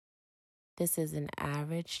This is an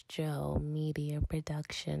Average Joe media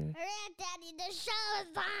production. Hurry up, Daddy, the show is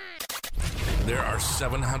on! There are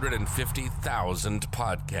 750,000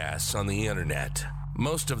 podcasts on the internet.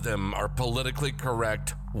 Most of them are politically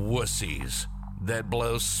correct wussies that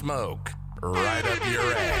blow smoke right up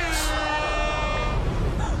your ass.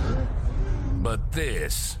 But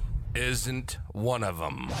this isn't one of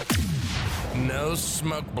them. No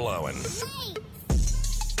smoke blowing.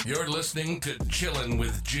 You're listening to Chillin'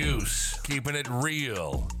 with Juice, keeping it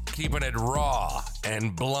real, keeping it raw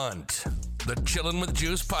and blunt. The Chillin' with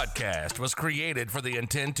Juice podcast was created for the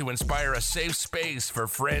intent to inspire a safe space for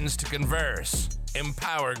friends to converse,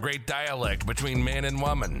 empower great dialect between man and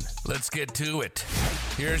woman. Let's get to it.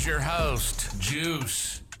 Here's your host,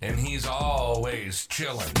 Juice, and he's always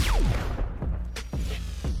chillin'.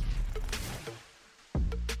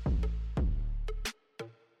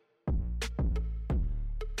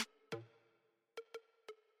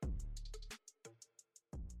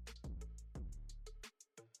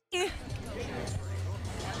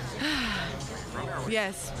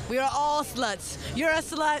 Yes, we are all sluts. You're a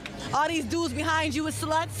slut. All these dudes behind you are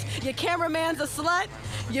sluts. Your cameraman's a slut.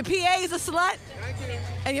 Your PA's a slut.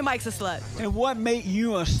 And your mic's a slut. And what made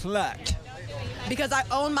you a slut? Because I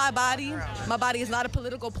own my body. My body is not a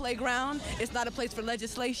political playground. It's not a place for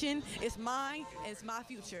legislation. It's mine, and it's my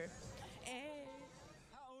future. And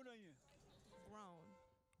How old are you? grown.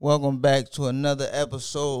 Welcome back to another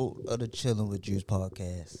episode of the Chillin' with Juice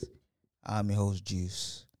podcast. I'm your host,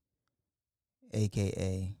 Juice,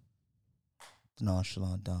 a.k.a. the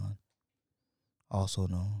Nonchalant Don, also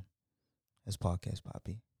known as Podcast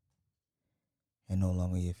Poppy, and no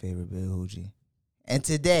longer your favorite Bill Hoogie. And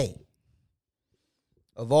today,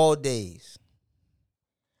 of all days,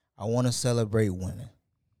 I want to celebrate women.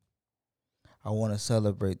 I want to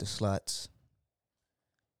celebrate the sluts,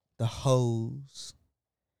 the hoes,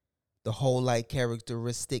 the hoe-like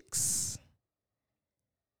characteristics,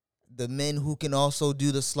 the men who can also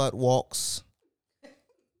do the slut walks,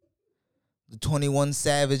 the 21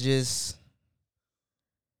 Savages,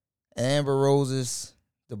 Amber Roses,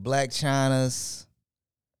 the Black Chinas,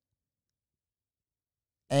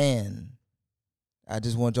 and I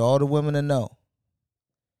just want all the women to know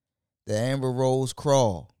that Amber Rose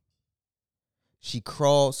crawled. She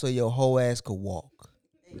crawled so your whole ass could walk.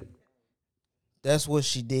 That's what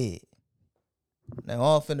she did. Now,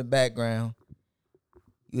 off in the background,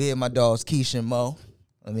 you hear my dogs Keisha and Mo.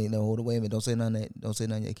 I mean, no, wait a minute. Don't say nothing yet. Don't say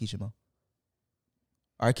nothing yet, Keisha and Mo.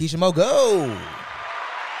 All right, Keisha and Mo, go.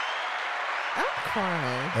 I'm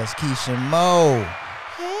crying. That's Keisha and Mo.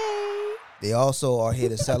 Hey. They also are here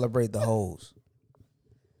to celebrate the hoes.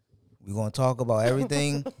 We're going to talk about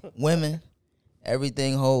everything women,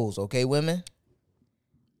 everything hoes. Okay, women?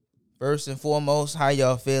 First and foremost, how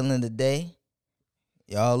y'all feeling today?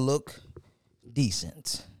 Y'all look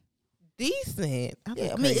decent. Decent.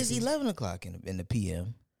 Yeah, I mean, it's 11 o'clock in the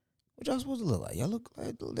PM. What y'all supposed to look like? Y'all look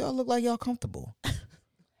like y'all comfortable.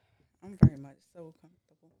 I'm very much so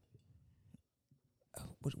comfortable.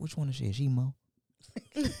 Which one is she? Is she Mo?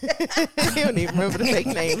 You don't even remember the fake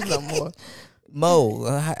names no more. Mo,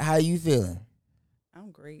 how you feeling?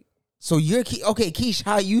 I'm great. So you're okay, Keish.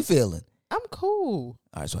 How you feeling? I'm cool.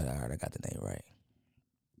 All right, so I got the name right.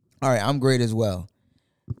 All right, I'm great as well.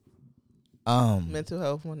 Mental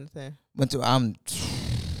health 1 to 10.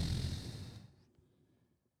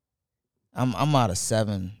 I'm out of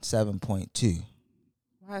 7.2.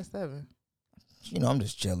 Why 7? You know, I'm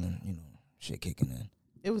just chilling. You know, shit kicking in.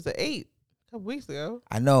 It was an 8 a couple weeks ago.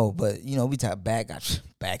 I know, but you know, we got back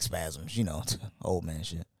spasms. You know, old man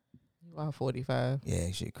shit. You are 45. Yeah,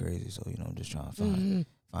 shit crazy. So you know, I'm just trying to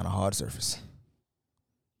find a hard surface.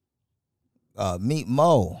 Meet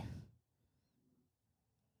Mo.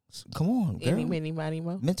 Come on, girl. Any, many, money,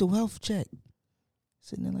 mo. Mental health check.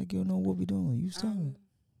 Sitting there like you don't know what we doing. You telling?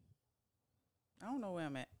 I don't know where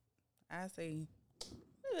I'm at. I say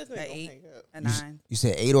This a nigga 8, hang up. a 9. You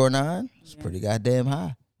said 8 or 9? It's Yeah. pretty goddamn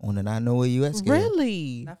high on the I know where you at scale.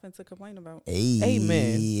 Really? Nothing to complain about. Amen.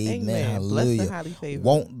 Amen. Amen. Blessed Hallelujah. and highly favored.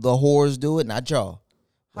 Won't the whores do it? Not y'all.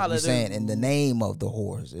 But I'm Hallelujah. saying in the name of the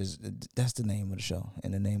whores. That's the name of the show.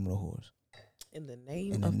 In the name of the whores. In the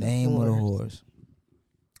name In of the the name of the whores. whores.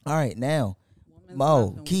 All right, now, Women's Mo,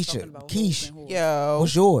 Month and we Keisha, talking about Keish. hoes and whores. Yo.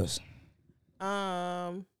 what's yours?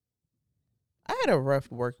 I had a rough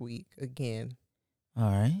work week again. All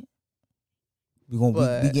right. We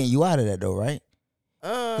getting you out of that though, right?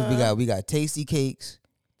 'Cause we got tasty cakes,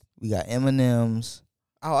 we got M&Ms.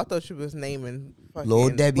 Oh, I thought you was naming fucking Lil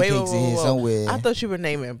Debbie cakes in here somewhere. I thought you were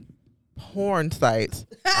naming porn sites.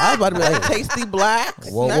 I was about to be like Tasty Blacks.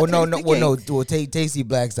 Well, not no, Tasty well, Cakes.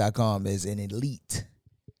 tastyblacks.com is an elite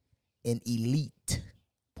an elite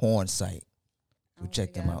porn site. So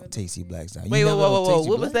check them out. Tasty Blacks. Now, Wait, whoa.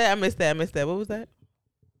 What was that? I missed that. What was that?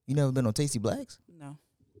 You never been on Tasty Blacks? No.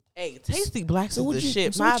 Hey, Tasty Blacks So is the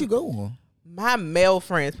shit. So what you go on? My male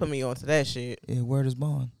friends put me onto that shit. Yeah, word is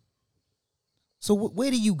bond. So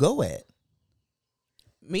where do you go at?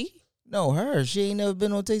 Me? No, her. She ain't never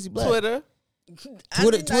been on Tasty Blacks. Twitter.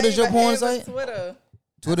 Twitter's your porn site? Twitter.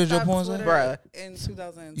 Twitter's your porn site? Bruh. In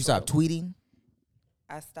 2012. You stopped tweeting?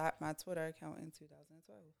 I stopped my Twitter account in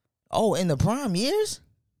 2012. Oh, in the prime years?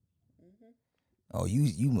 Oh,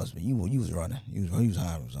 you must be you was running. You was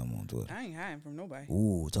hiding from something on Twitter. I ain't hiding from nobody.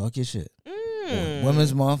 Ooh, talk your shit.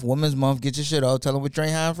 Women's Month. Get your shit out. Tell them what you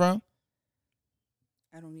ain't hiding from.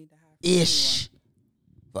 I don't need to hide. Ish.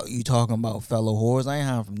 Fuck you talking about fellow whores. I ain't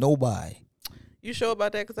hiding from nobody. You sure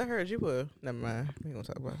about that? Because I heard you were. Never mind. We ain't going to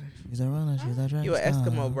talk about it. She's a runner. She's a track You an star.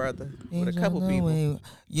 Eskimo brother with a She's couple on the people. way.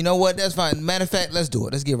 You know what? That's fine. Matter of fact, let's do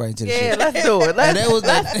it. Let's get right into the Yeah, shit. let's do it. Now, there was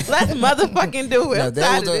Let's motherfucking do it. Now, I'm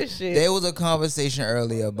tired of this shit. there was a conversation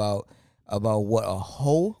earlier about what a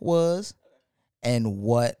hoe was and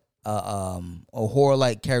what a whore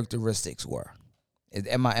like characteristics were.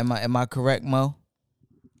 Am I correct, Mo?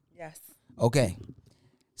 Yes. Okay.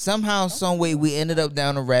 Somehow, some way, we ended up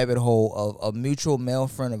down a rabbit hole of a mutual male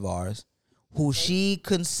friend of ours who she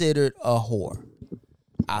considered a whore.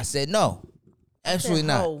 I said no, absolutely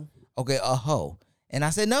not. hoe. Okay, a hoe, and I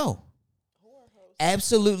said no,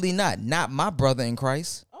 absolutely not. Not my brother in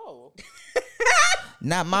Christ. Oh.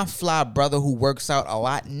 Not my fly brother who works out a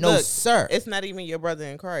lot. No, Look, sir. It's not even your brother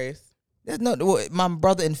in Christ. That's my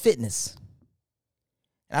brother in fitness.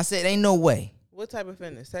 And I said, ain't no way. What type of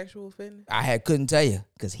fitness? Sexual fitness? I couldn't tell you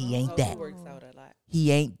because he ain't that. He works out a lot. He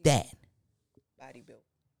ain't that. Body built.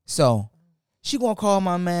 So she gonna call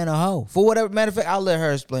my man a hoe for whatever. Matter of fact, I'll let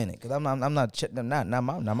her explain it because I'm not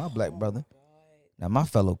my black brother, not my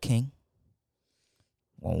fellow king.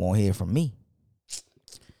 Won't hear from me.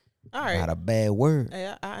 All right. Not a bad word.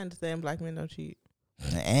 Hey, I understand black men don't cheat.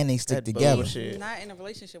 And they stick That together. bullshit. He's not in a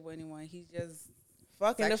relationship with anyone. He's just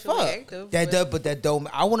Fucking the sexually fuck. active. That don't.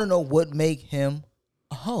 I want to know what make him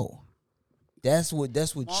a hoe. That's what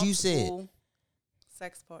you said. Multiple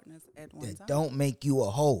sex partners at one That time. don't make you a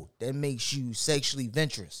hoe. That makes you sexually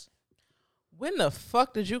venturous. When the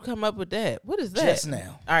fuck did you come up with that? What is that? Just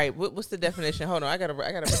now. All right, what's the definition? Hold on, I gotta put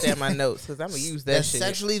that in my notes because I'm gonna use that That's shit.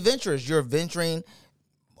 sexually venturous. You're venturing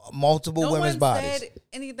multiple No women's one bodies. said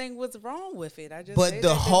anything was wrong with it. I just But said the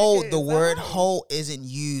that hoe, nigga the is word a hoe. hoe isn't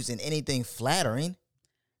used in anything flattering.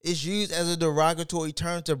 It's used as a derogatory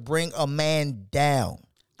term to bring a man down.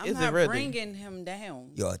 I'm Is it not really? bringing him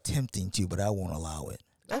down. You're attempting to, but I won't allow it.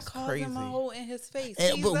 That's I called crazy. him a hoe in his face.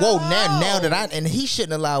 And, He's but a whoa, hoe. now that and he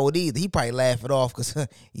shouldn't allow it either. He probably laugh it off because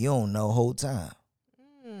you don't know the whole time.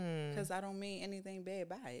 Because I don't mean anything bad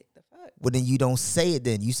by it. The fuck? But then you don't say it.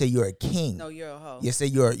 Then you say you're a king. No, you're a hoe. You say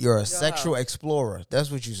you're a a sexual hoe. explorer. That's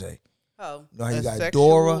what you say. Hoe. You know how you A got sexual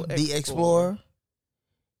Dora the explorer. Explorer?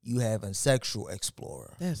 You have a sexual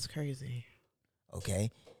explorer. That's crazy. Okay.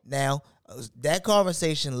 Now, that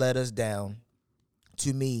conversation led us down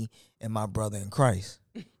to me and my brother in Christ.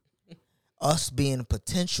 Us being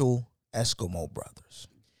potential Eskimo brothers.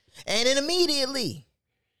 And then immediately,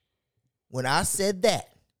 when I said that,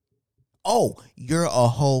 oh, you're a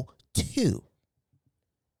hoe too.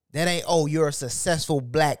 That ain't, oh, you're a successful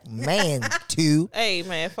black man too. Hey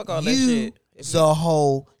man, fuck all that You shit. If the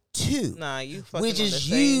hoe too. Nah, you fucking Which on is the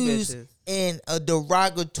same used bitches. in a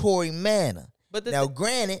derogatory manner. But the Now,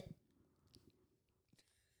 granted,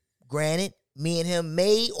 me and him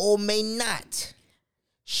may or may not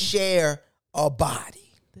share a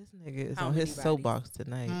body. this nigga is How on his many bodies? soapbox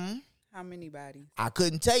tonight. How many bodies? I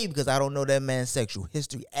couldn't tell you because I don't know that man's sexual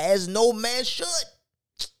history, as no man should.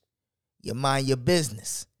 You mind your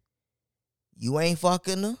business. You ain't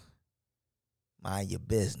fucking her. Mind your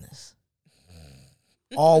business.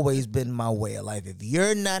 Always been my way of life. If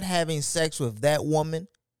you're not having sex with that woman,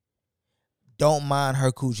 don't mind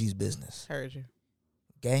her coochie's business. Heard you.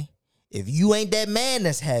 Okay? If you ain't that man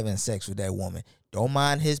that's having sex with that woman, don't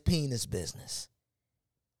mind his penis business.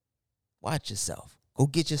 Watch yourself. Go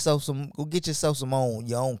get yourself some on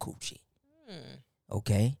your own coochie.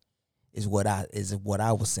 Okay? Is what I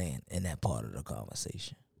was saying in that part of the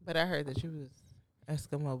conversation. But I heard that you was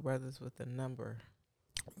Eskimo brothers with a number.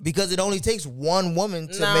 Because it only takes one woman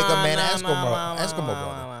to make a man an Eskimo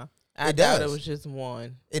brother. I It doubt does. it was just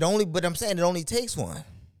one. But I'm saying it only takes one.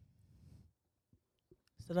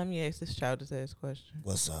 So let me ask this childish ass question.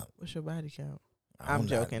 What's up? What's your body count? I I'm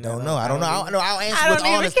joking. I don't know. I'll answer I with don't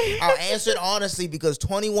even honest. care. I'll answer it honestly because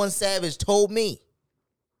 21 Savage told me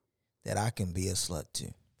that I can be a slut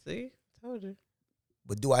too. See? Told you.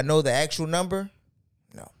 But do I know the actual number?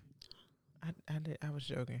 No. I was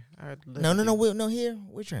joking. No. Here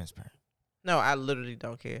we're transparent. No, I literally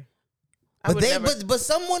don't care. But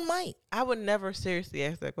someone might. I would never seriously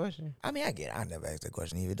ask that question. I mean, I get it. I never asked that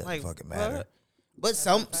question either. It doesn't Like, fucking matter. what? But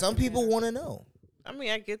some people want to know. I mean,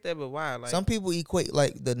 I get that, but why? Like, Some people equate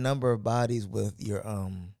like the number of bodies with your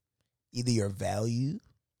either your value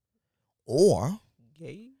or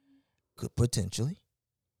gay. could potentially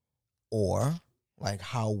or like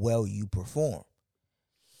how well you perform.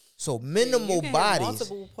 So minimal you can bodies. have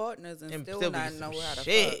multiple partners and still be not some know how to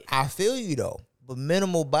shit. fuck. I feel you though, but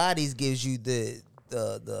minimal bodies gives you the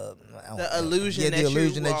illusion the that you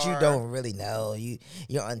illusion that you are- don't really know.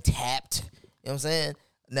 You're untapped. You know what I'm saying?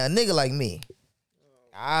 Now, a nigga like me,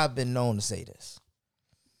 I've been known to say this,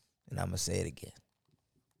 and I'm gonna say it again.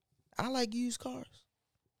 I like used cars.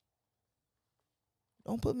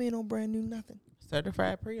 Don't put me in no brand new nothing.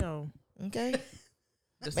 Certified pre-owned. Okay,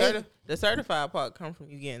 The certified part come from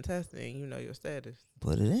you getting tested and you know your status.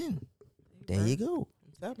 put it in. There you go.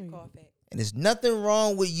 I'm telling you. Carfax. And there's nothing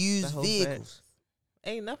wrong with used The whole vehicles. facts.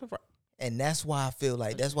 Ain't nothing for. And that's why I feel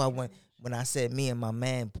like that's why when I said me and my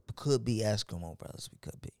man could be Eskimo brothers, we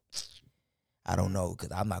could be. I don't know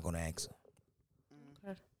because I'm not gonna ask him.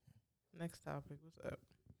 Okay. Next topic. What's up?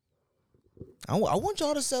 I want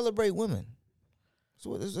y'all to celebrate women.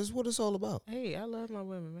 That's what it's all about. Hey, I love my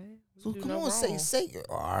women, man. We So do come no on, wrong. say.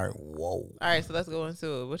 All right, whoa, All right, so let's go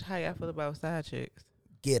into it. How y'all feel about side chicks?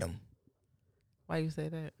 get them. Why you say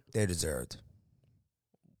that? They're deserved.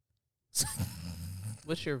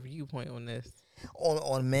 What's your viewpoint on this?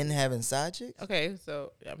 on men having side chicks. Okay,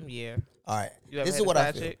 so yeah. All right, You ever this had is a what I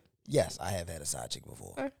side feel. chick? Yes, I have had a side chick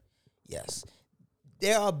before. Okay. Yes,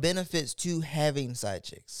 there are benefits to having side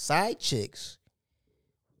chicks. Side chicks,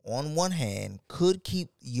 on one hand, could keep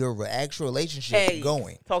your actual relationship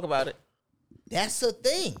going. Talk about it. That's a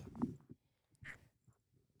thing.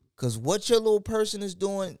 Because what your little person is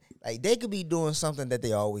doing, like they could be doing something that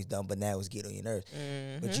they always done, but now it's getting on your nerves.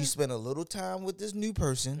 But you spend a little time with this new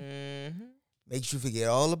person, makes you forget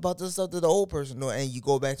all about the stuff that the old person doing, and you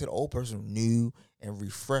go back to the old person new and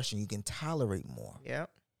refreshing. You can tolerate more. Yeah.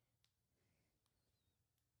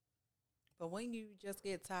 But when you just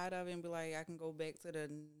get tired of it and be like, I can go back to the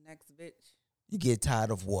next bitch, You get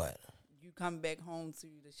tired of what? you come back home to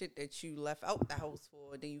the shit that you left out the house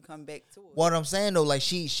for, then you come back to it. What I'm saying though, like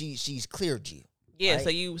she's cleared you. Yeah,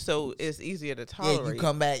 Right. so it's easier to tolerate. Yeah,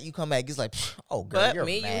 you come back. It's like, oh girl, But you're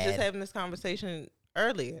me and you mad. was just having this conversation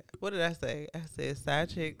earlier. What did I say? I said side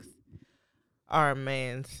chicks are a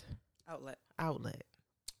man's Outlet. outlet.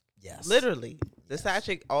 Yes, Literally. The side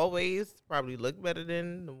chick always probably look better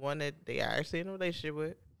than the one that they are actually in a relationship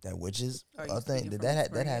with. That which is Are you a thing. speaking Did from that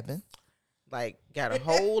experience? happen? Like, got a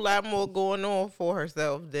whole lot more going on for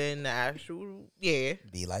herself than the actual, Be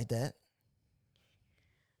like that.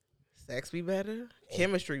 sex be better,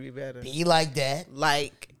 chemistry be better. Be like that.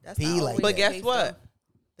 Like, That's Be not like always that. but the guess case, what? though.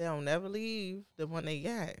 They don't never leave the one they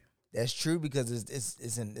got. That's true because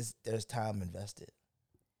there's time invested.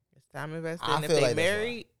 It's time invested. I And if feel they like that's why.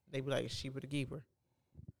 married, they be like, she would keep her.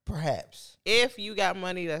 Perhaps. If you got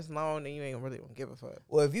money that's long, then you ain't really gonna give a fuck.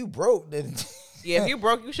 Well, if you broke, then Yeah, if you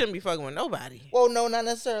broke, you shouldn't be fucking with nobody. well, no, not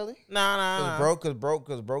necessarily. Nah. Cause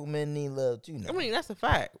broke men need love too. Now. I mean, that's a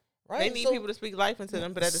fact. right? They need So- people to speak life into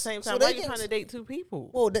them, but at the same so time, they why you can- trying to date two people?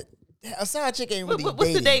 Well, a side chick ain't really. What's the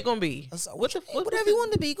dating. date gonna be? What's whatever you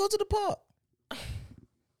want to be? Go to the park.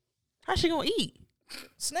 How she gonna eat?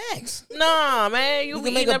 Snacks. Nah, man, You be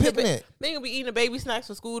can make eating a up your picnic. They gonna be eating the baby snacks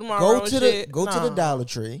for school tomorrow. Go and to shit. the Nah. Dollar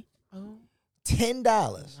Tree. Oh $10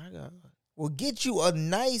 my god. will get you a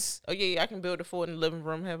nice. Oh yeah, I can build a fort in the living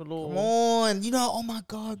room. Have a little. Come on, you know. Oh my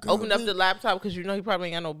God, girl. Open up the laptop because you know he probably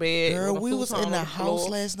ain't got no bed. Girl, with a we was futon in the on house floor.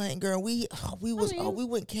 last night, girl. We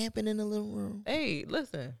went camping in the living room. Hey,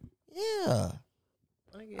 listen. Yeah,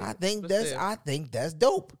 I think But that's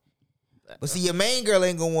dope. But see, your main girl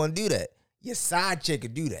ain't gonna want to do that. Your side chick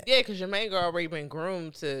could do that. Yeah, because your main girl already been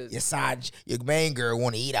groomed to. Your main girl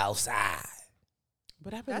want to eat outside.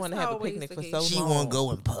 But I've been That's wanting to have a always picnic the for case. so She long. want to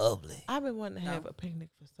go in public. I've been wanting to have No. a picnic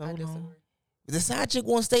for so I long. disagree. The side chick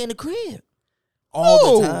want to stay in the crib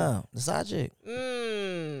all Who? the time. The side chick.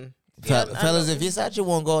 Mm. Fellas, if your side chick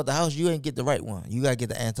won't go out the house, you ain't get the right one. You gotta get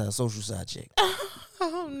the antisocial side chick.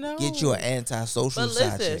 Oh no. Get you an antisocial But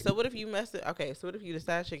side listen, chick. so what if you messing? Okay, so what if you the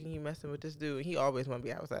side chick and you messing with this dude and he always want to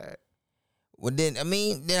be outside? Well, then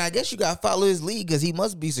I guess you gotta follow his lead because he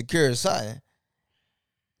must be secure as something.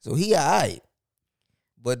 So he alright.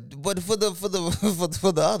 But for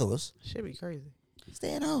the others, Should be crazy.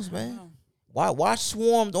 stay in the house, man. Oh. Watch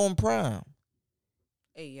Swarmed on Prime.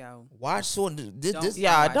 Hey yo, Watch so this.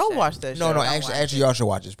 Yeah, watch don't that. watch that. No, shit. no. Don't Actually, watch y'all should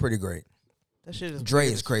watch it. It's pretty great. That shit is Dre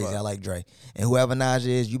weird is as crazy. fuck. I like Dre, and whoever Nas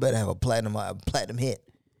is, you better have a platinum hit.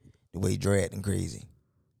 The way Dre acting crazy.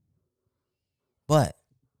 But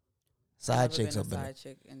side chicks are side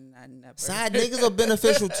chick, and I never side niggas are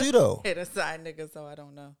beneficial too, though. hit a side nigga, so I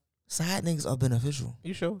don't know. Side niggas are beneficial.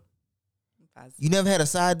 You sure? I'm positive. You never had a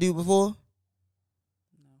side dude before?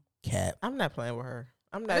 No. Cap. I'm not playing with her.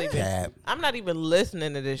 I'm not even. Cap. I'm not even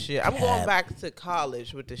listening to this shit. I'm going Cap. back to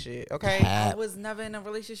college with this shit. Okay. I Cap. was never in a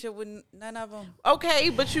relationship with none of them. Okay,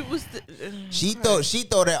 but you was. She throw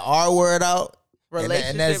that R word out. Relationship,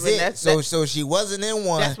 and that's it. So she wasn't in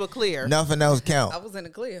one. That's what clear. Nothing else count. I was in the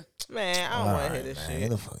clear. Man, I don't want to hear this man, shit. what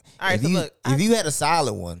the fuck? All right, if so you, look, if you had a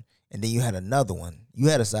solid one and then you had another one, you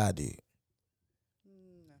had a side dude.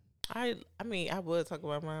 I mean, I would talk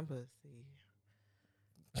about mine, but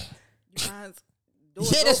see. Mine's Yeah, door's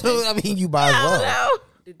that's open. what I mean. You might as well. No.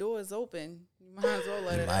 The door is open. You might as well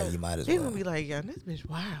let it out. You might as They well. gonna be like, yo, this bitch,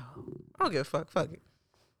 wow. I don't give a fuck. Fuck it.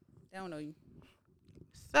 They don't know you.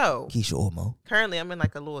 So Keisha Ormo. currently, I'm in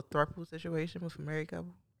like a little throuple situation with a married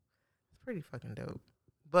couple. It's pretty fucking dope.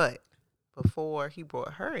 But before he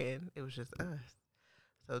brought her in, it was just us.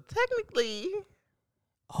 So technically,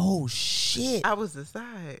 Oh shit! I was the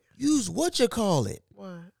side. Use what you call it?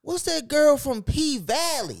 What? What's that girl from P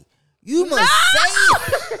Valley? You must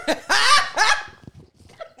say.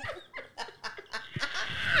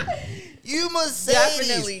 You must say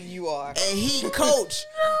Definitely you are. And he coach.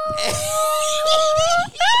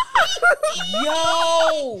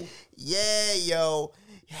 Yo! Yeah, yo.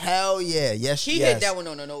 Hell yeah. Yes, He yes. hit that one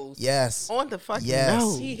on the nose. Yes. On the fucking Yes.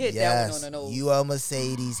 nose. He hit that yes. one on the nose. You are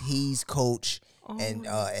Mercedes. He's coach. And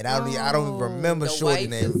I don't even remember The shorty wife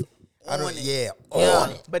name. is I don't. on it. Yeah. Yeah, On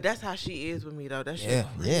it. but that's how she is with me though. That shit. Yeah.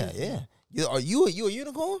 crazy. Yeah. Yeah. Are you a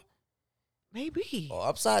unicorn? Maybe. Or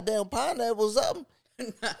upside down pineapple or something?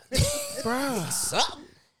 Bruh. Something.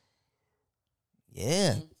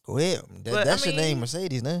 Yeah. Go ahead. But, That's I your name, mean-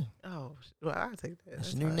 Mercedes now. Oh, well, I'll take that.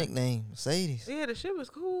 That's your new fine. nickname, Mercedes. Yeah, the shit was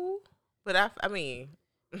cool. But I mean,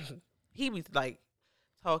 he was like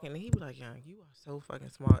talking and he was like, "Young, you are so fucking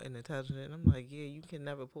smart and intelligent." And I'm like, "Yeah, you can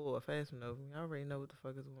never pull a fast one over me. I already know what the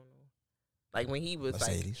fuck is going on." Like when he was like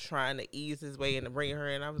Mercedes. trying to ease his way into bringing her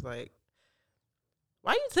in, I was like,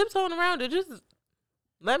 "Why you tiptoeing around it? Just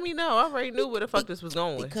let me know. I already knew where the fuck this was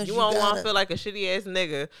going. Because you you don't want gotta- to feel like a shitty ass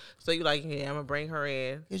nigga, so you like, yeah, I'm gonna bring her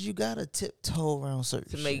in Because you got to tiptoe around certain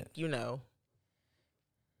to shit. make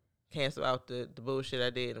cancel out the bullshit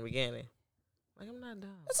I did in the beginning. Like I'm not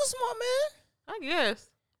dumb. That's a smart man. I guess.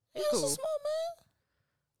 He That's cool. a smart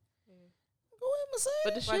man. Go ahead, Mercedes.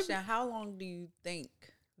 But the shit Question, how long do you think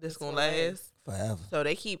this gonna gonna last. Forever. So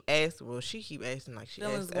they keep asking. Well, she keep asking like she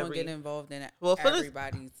Phyllis asks gonna every. get involved in Well, Phyllis-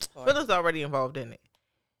 everybody's part? Phyllis already involved in it.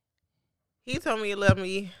 He told me he loved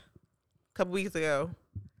me a couple weeks ago.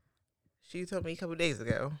 She told me a couple days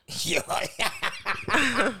ago.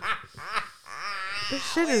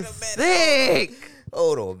 This shit is sick.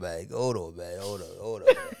 Hold on, man. Hold on. Hold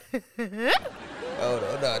on.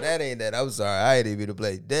 No, that ain't that. I'm sorry. I ain't even to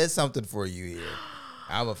play. There's something for you here.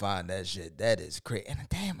 I'm going to find that shit. That is crazy. And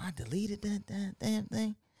damn, I deleted that damn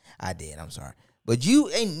thing. I did. I'm sorry. But you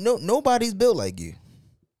ain't nobody's built like you.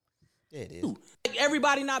 Yeah, it is.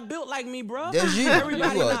 Everybody not built like me, bro. That's you.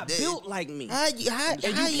 Everybody You are. not built like me. How you And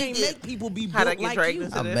you can't get? make people be How'd I built get like dragged you.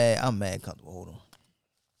 into I'm this? mad. I'm mad. Comfortable. Hold on.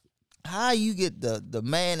 How you get the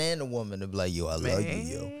man and the woman to be like, yo, I love you,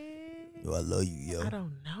 yo. Yo, I love you, yo. I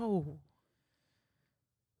don't know.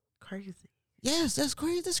 Crazy. Yes, that's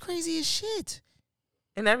crazy. That's crazy as shit.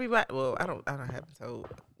 And everybody, well, I don't have told.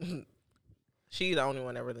 She the only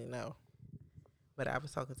one that really know. But I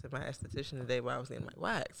was talking to my esthetician today while I was getting my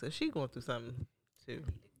wax. So she going through something too.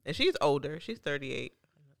 And she's older. She's 38,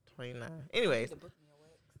 29. Anyways.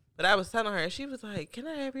 But I was telling her, and she was like, can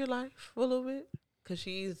I have your life for a little bit? Because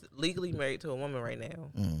she's legally married to a woman right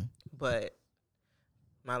now. Mm. But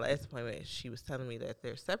my last appointment, she was telling me that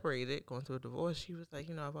they're separated, going through a divorce. She was like,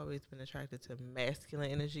 I've always been attracted to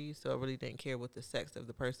masculine energy, so I really didn't care what the sex of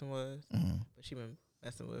the person was. Mm. But she been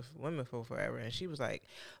messing with women for forever. And she was like,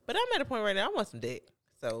 but I'm at a point right now, I want some dick.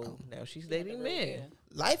 So now she's dating men.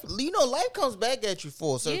 Life comes back at you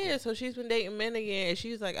full circle. Yeah, so she's been dating men again. And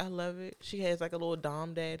she's like, I love it. She has like a little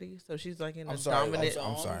dom daddy. So she's like in a dominant.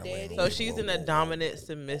 I'm sorry. Wait, So she's in a dominant,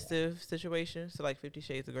 submissive situation. So like 50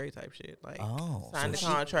 Shades of Grey type shit. Like signed the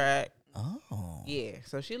contract. Oh. Yeah.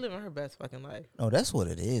 So she living her best fucking life. No, that's what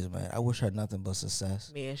it is, man. I wish her nothing but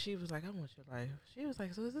success. Man, she was like, I want your life. She was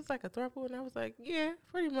like, so is this like a throuple? And I was like, yeah,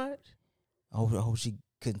 pretty much. I hope she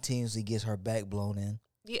continuously gets her back blown in.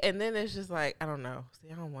 Yeah, and then it's just like, I don't know.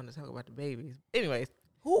 See, I don't want to talk about the babies. Anyways,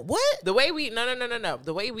 Who? What? The way we no.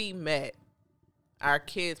 The way we met, our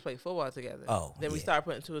kids play football together. Oh, then we yeah. start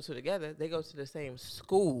putting two and two together. They go to the same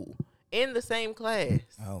school in the same class.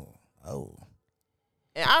 Oh.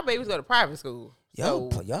 And our babies go to private school. Y'all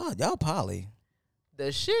poly.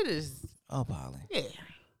 The shit is Poly. yeah.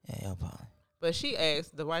 Yeah, y'all poly. But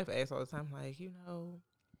the wife asks all the time, like,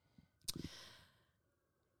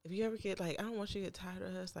 if you ever get like, I don't want you to get tired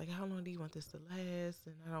of us. Like, how long do you want this to last?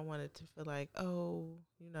 And I don't want it to feel like,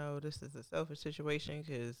 this is a selfish situation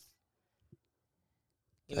because,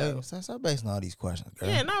 Stop basing all these questions, girl.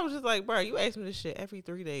 Yeah, and I was just like, bro, you ask me this shit every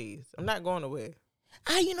 3 days. I'm not going away.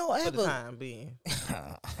 For the time being.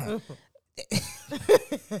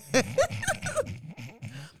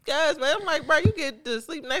 Guys, man, I'm like, bro, you get to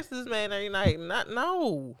sleep next to this man every night.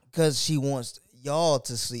 No. Because she wants y'all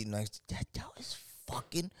to sleep next to y'all is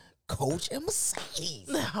fucking Coach and Mercedes.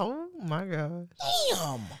 Oh, my gosh.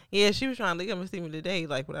 Damn. Yeah, she was trying to come and see me today,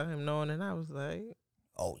 like, without him knowing, and I was like...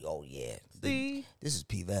 Oh, yeah. See? This is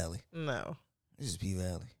P-Valley. No. This is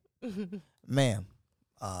P-Valley. Ma'am,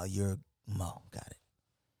 you're Mo. Got it.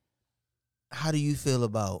 How do you feel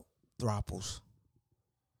about throuples?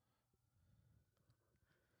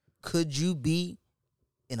 Could you be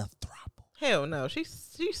in a throuple? Hell no. She's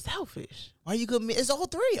selfish. Why you couldn't be? It's all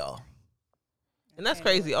three of y'all. And that's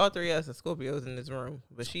crazy. All three of us are Scorpios in this room.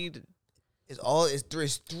 But It's three I of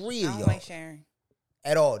don't y'all. like sharing.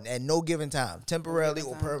 At all. At no given time. Temporarily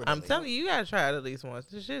or permanently. I'm telling you, you gotta try it at least once.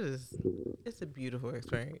 This shit it's a beautiful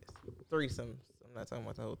experience. Threesomes. I'm not talking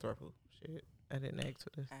about the whole throuple shit. I didn't ask for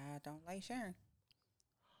this. I don't like sharing.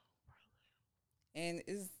 And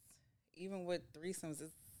it's even with threesomes,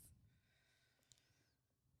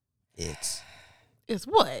 It's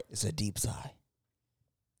what? It's a deep sigh.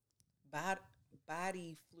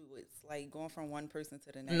 body fluids, like going from one person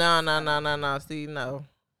to the next. No. See, no.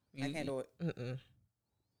 I can't do it. Mm-mm.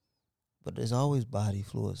 But there's always body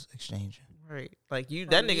fluids exchanging. Right. Like you,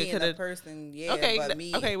 For that me nigga and could a have. person, yeah. Okay, but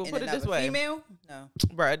me okay. Well, and put it this another way. Female, no.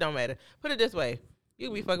 Bro, it don't matter. Put it this way. You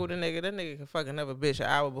can be fucking with a nigga. That nigga can fuck another bitch an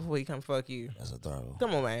hour before he come fuck you. That's a thorough.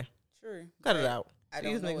 Come on, man. True. Cut it out. I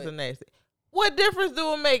don't These know niggas it. are nasty. What difference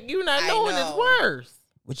do it make? You not I knowing know. is worse.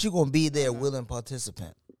 But you gonna be there, willing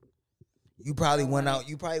participant. You probably went out.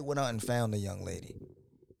 You probably went out and found a young lady,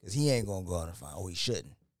 cause he ain't gonna go out and find. Oh, he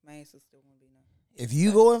shouldn't. My answer still won't be no. If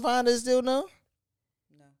you go and find her, still no.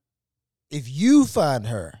 No. If you find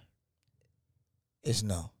her, it's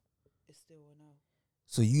no. It's still a no.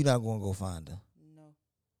 So you not gonna go find her. No.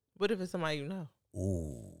 What if it's somebody you know?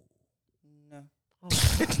 Ooh. No.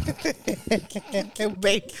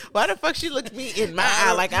 Babe, why the fuck she look me in my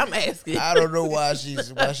eye like I'm asking? I don't know why she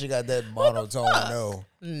got that monotone. No.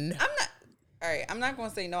 No. I'm not. All right, I'm not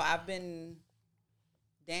gonna say no. I've been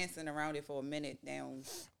dancing around it for a minute now.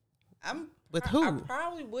 With who? I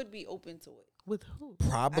probably would be open to it. With who?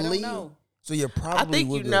 Probably. I don't know. So you're probably. I think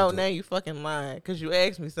would you be know able to- now. You fucking lying because you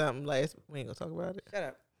asked me something last. We ain't gonna talk about it. Shut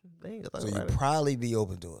up. They ain't gonna So talk you about it. probably be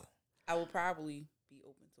open to it. I will probably be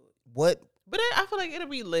open to it. What? But I feel like it'll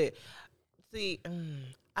be lit. See,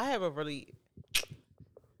 I have a really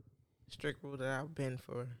strict rule that I've been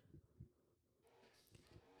for.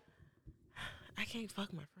 I can't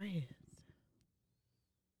fuck my friends.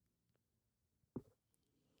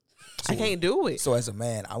 I can't do it. So as a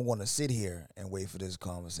man, I want to sit here and wait for this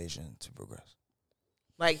conversation to progress.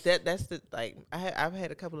 Like that's the like I've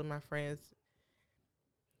had a couple of my friends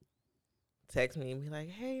text me and be like,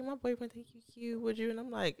 "Hey, my boyfriend think you cute, would you?" And I'm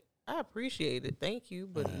like, "I appreciate it, thank you,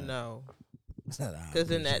 but no." Because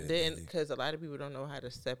because a lot of people don't know how to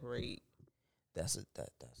separate. That's a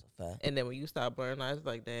fact. And then when you start blurring lines, it's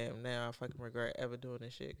like, damn, now I fucking regret ever doing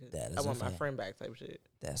this shit. Cause That is I a want my fact. friend back type shit.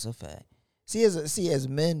 That's a fact. See, as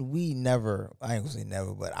men, we never. I ain't gonna say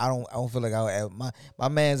never, but I don't feel like I would ever, my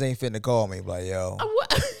man's ain't finna call me like, yo,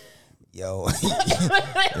 yo,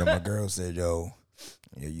 my girl said, yo,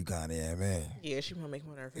 you kind of man. Yeah, she want to make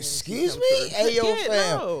one of her friends. Excuse me, hey yo, Yeah,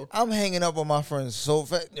 fam, no. I'm hanging up on my friends so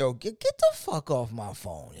fast. Yo, get the fuck off my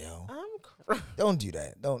phone, yo. Don't do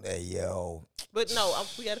that. Don't, hey yo. But no,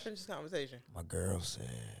 we gotta finish this conversation. My girl said,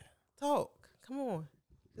 Talk. Come on,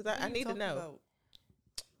 because I need to know. About?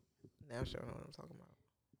 Now she don't know what I'm talking about.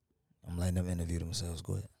 I'm letting them interview themselves.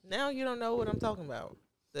 Go ahead. Now you don't know what I'm talking about.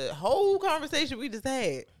 The whole conversation we just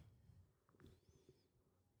had.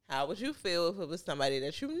 How would you feel if it was somebody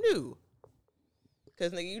that you knew?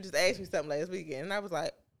 Because nigga, you just asked me something last weekend, and I was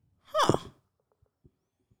like, huh,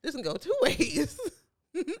 this can go two ways.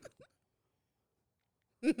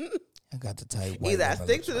 I got the type. Either I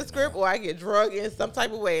stick to the script or I get drug in some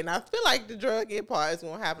type of way, and I feel like the drug in part is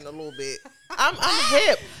gonna happen a little bit. I'm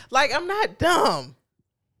hip. Like I'm not dumb.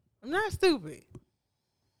 I'm not stupid.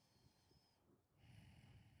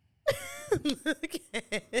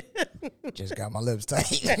 Just got my lips tight.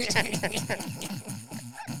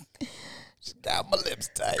 Just got my lips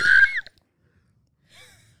tight.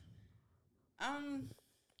 Shit.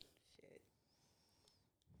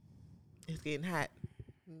 It's getting hot.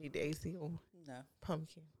 You need the AC on. No.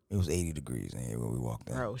 Pumpkin. It was 80 degrees in here when we walked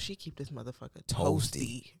in. Bro, she keep this motherfucker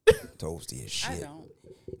Toasty. toasty. Toasty as I shit. don't.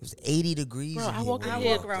 It was 80 degrees Bro, in I here walked when I we in.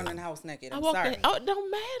 walk walked around in. in the house naked. I I'm walked sorry. in. Oh, it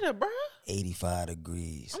don't matter, bro. 85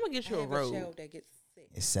 degrees. I'm gonna get you I a have a robe. child that gets sick.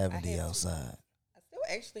 It's I 70 have to. outside. I still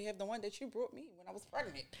actually have the one that you brought me when I was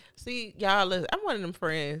pregnant. See, y'all, listen, I'm one of them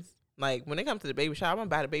friends. Like, when it comes to the baby shower, I'm gonna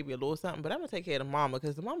buy the baby a little something, but I'm gonna take care of the mama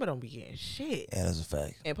because the mama don't be getting shit. Yeah, that's a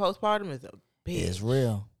fact. And postpartum is a bitch. It's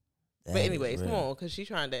real. That But is anyways, real. come on, because she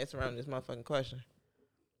trying to dance around this motherfucking question.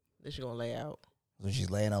 This she gonna lay out. So she's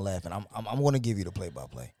laying out laughing. I'm going to give you the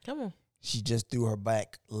play-by-play. Come on. She just threw her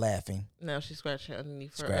back laughing, Now she's scratching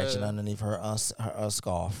underneath scratching her underneath her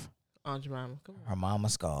scarf, Aunt Jemima. Come on. her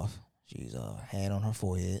mama's scarf. She's hand on her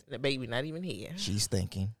forehead. The baby not even here. She's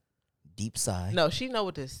thinking. Deep sigh. No, she know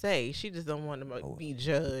what to say. She just don't want to Oh. be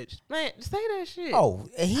judged. Man, say that shit. Oh,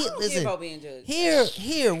 and I don't care listen. about being judged.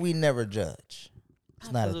 Here we never judge.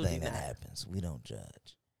 It's not a Absolutely thing that not. happens. We don't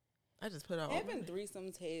judge. I just put out. Having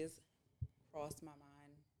threesomes has crossed my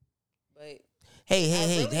mind, but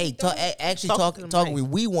Hey, really talk, don't- actually Talk to talk. the mic.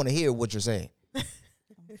 We want to hear what you're saying. I'm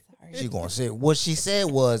sorry. She gonna say what she said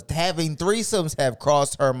was having threesomes have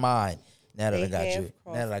crossed her mind. Now that They I got have you,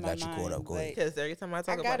 now that I got crossed you my caught up, mind, go ahead. Because every time I I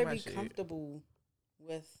talk about gotta my be shit. comfortable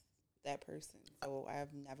with that person. So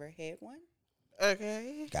I've never had one.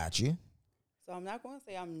 Okay. Got you. So I'm not going to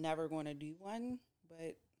say I'm never going to do one,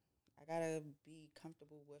 but I gotta be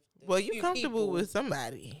comfortable with. The Well, you few comfortable people. with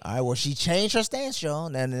somebody. All right. Well, she changed her stance, y'all.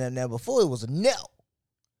 Now before it was a no.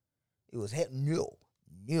 It was no.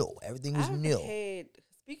 Everything was I've no. had.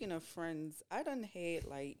 Speaking of friends, I done had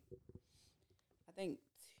like, I think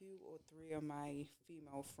 2 or 3 of my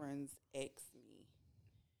female friends ask me,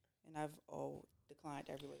 and I've all declined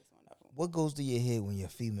every last one of them. What goes to your head when your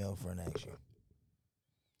female friend asks you?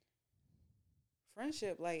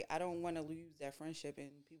 Friendship, like I don't want to lose that friendship, and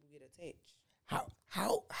people get attached.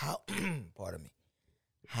 How pardon me.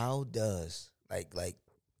 How does like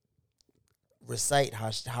recite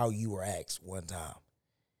how you were asked one time?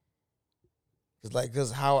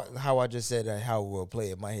 Cause how I just said that how it will play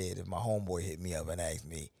in my head if my homeboy hit me up and asked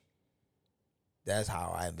me. That's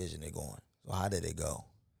how I envision it going. So how did it go?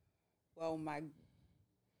 Well, my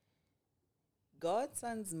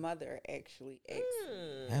godson's mother actually asked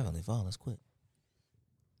me, Heavenly Father, let's quit.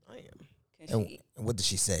 I am. can And, she, and what did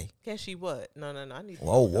she say? Can she what? No. I need.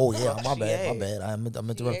 Whoa, yeah, my She bad. asked. I'm she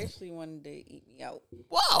interrupting. actually wanted to eat me out.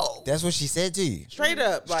 Whoa. That's what she said to you. Straight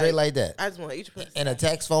up. Straight like that. I just want each person. In a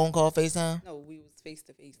text, phone call, FaceTime? No, we was face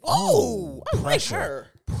to face. Oh, I like pressure. her.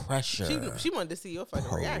 Pressure. She wanted to see your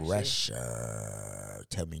fucking reaction. Pressure.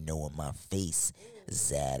 Tell me no in my face,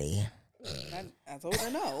 Zaddy. I told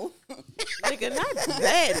her no. Nigga, not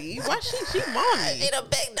daddy. Why she mommy? She the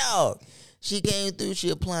big dog. She came through, she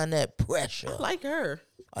applying that pressure. I like her.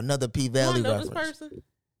 Another P Do I Valley know this reference. person?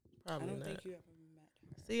 I Probably don't not. think you ever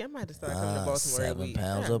met her. See, I might have to start coming to Baltimore every 7 week.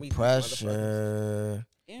 pounds I of meet these motherfuckers. pressure.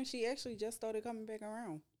 And she actually just started coming back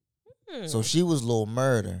around. So she was Lil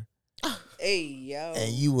Murder, Hey, yo.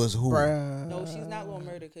 and you was who? No, she's not Lil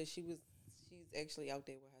Murder because she's actually out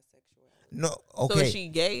there with her sexuality. No, So okay. is she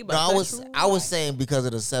gay? No, I Bisexual? was saying because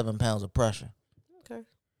of the 7 pounds of pressure. Okay.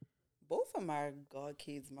 Both of my god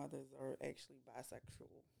kids' mothers are actually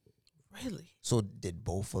bisexual. Really? So did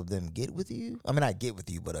both of them get with you? I mean, not get with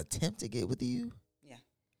you, but attempt to get with you? Yeah.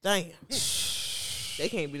 Damn. They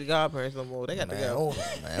can't be the godparents no more. They got to Man, go.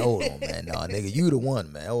 hold on, man. Nah, nigga, you the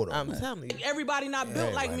one, man. Hold on, I'm man. telling you. Everybody not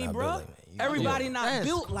built like me, Everybody not bro. built like me. You Everybody built. not That's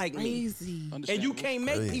built like me. crazy. And you can't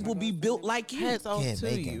make Crazy. people be built like you. Hats off Can't to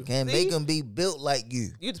make you. him. Can't See? make him be built like you.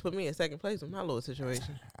 You just put me in second place with my little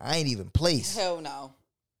situation. I ain't even placed. Hell no.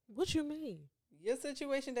 What you mean? Your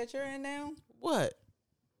situation that you're in now? What?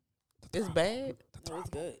 It's bad? No, it's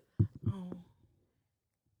good. Oh.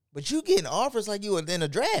 But you getting offers like you were in a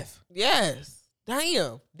draft. Yes.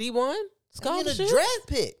 Damn. D1? You in a Scholarship? draft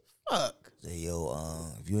pick. Fuck. Say,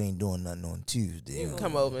 yo, if you ain't doing nothing on Tuesday, You can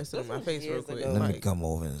come over and sit on This my was face real years quick. ago. let me Like, come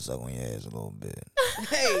over and suck on your ass a little bit.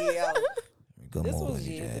 Hey, yo. Let me come This over was and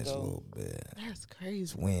eat your years ass a ago. little bit. that's It's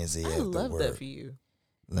crazy. Wednesday I after love work. that for you.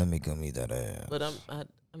 Let me come eat that ass. But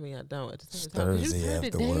I mean, I don't at the same It's time. Could you Thursday turn it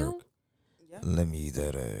after down? work. Yeah. Let me eat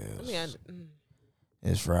that I ass. mean,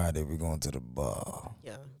 It's Friday. We're going to the bar.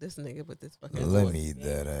 yeah, this nigga with this fucking Let voice. me eat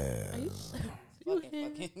that Are you, ass. you hear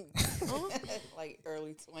Fucking, Huh? like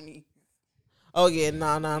early 20s. Oh yeah,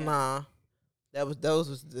 nah. Yeah. Those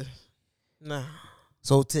was the nah.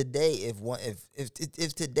 So today,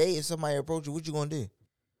 if today if somebody approach you, what you gonna do?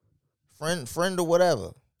 Friend or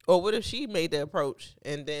whatever. Or what if she made the approach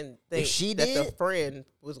and then think she that the did? friend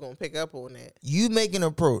was gonna pick up on that? You make an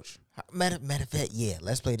approach. Matter of fact, yeah,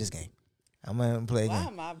 let's play this game. I'm gonna play a Why game.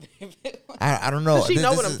 am I baby? I don't know. She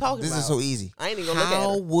know what I'm is- talking This about. is so easy. I ain't even gonna look at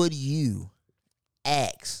How her. would you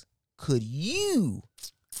ask? Could you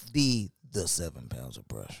be the 7 pounds of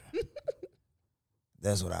pressure?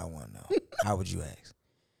 That's what I want to know. How would you ask?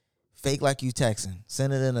 Fake like you texting.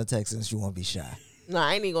 Send it in a text since you won't be shy. No,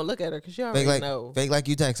 I ain't even gonna look at her because she already know. Fake like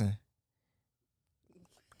you texting.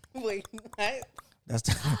 Wait, what?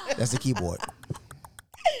 That's the keyboard.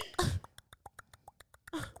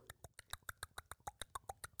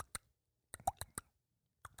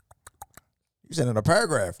 You sending a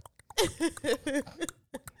paragraph.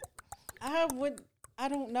 I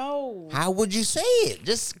don't know. How would you say it?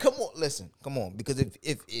 Just come on, listen, come on. Because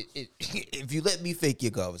if you let me fake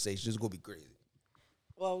your conversation, it's gonna be crazy.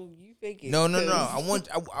 Well, you fake it. No. 'cause-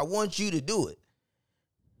 I want you to do it.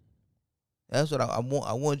 That's what I want.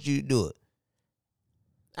 I want you to do it.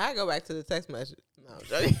 I go back to the text message. No, I'm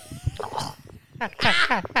joking.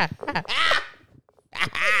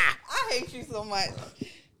 I hate you so much.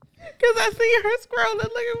 Because I see her scrolling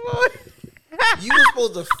looking for it. You were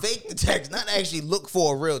supposed to fake the text, not actually look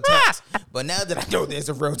for a real text. But now that I know there's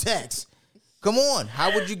a real text, come on.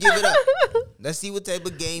 How would you give it up? Let's see what type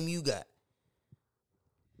of game you got.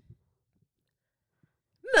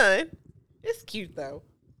 None. It's cute though.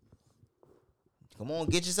 Come on,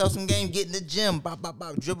 get yourself some game. Get in the gym. Bop, bop,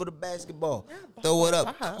 bop. Dribble the basketball. Throw it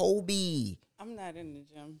up. Kobe. I'm not in the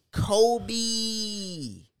gym.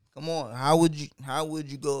 Kobe. Come on. How would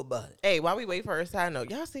you go about it? Hey, while we wait for her side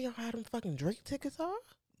note, y'all see how them fucking Drake tickets are?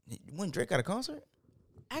 When Drake got a concert?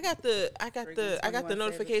 I got the Drake and 21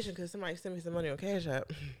 notification because somebody sent me some money on Cash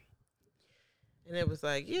App, and it was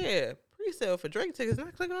like, yeah, pre-sale for Drake tickets. And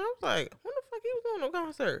I clicked on, I was like, when the fuck he was going to a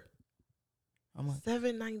concert? I'm like,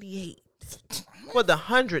 $798 for the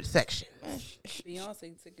 100 section.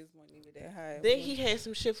 Beyonce tickets weren't even that high. Then he had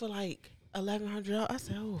some shit for like $1,100. I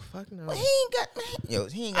said, oh fuck no. well, he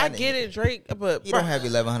ain't got. I get it, Drake, but He don't have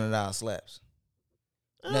 $1,100 slaps.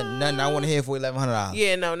 Nothing I want to hear for $1,100.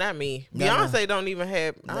 Yeah, no, not me. No. Beyonce don't even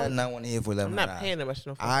have. Nothing I want to hear for $1,100. I'm not paying that much.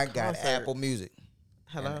 No for I a got concert. Apple Music.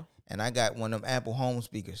 Hello. And I got one of them Apple home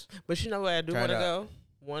speakers. But you know where I do Turn want to it go?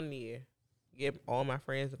 1 year. Get all my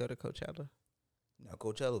friends to go to Coachella. Now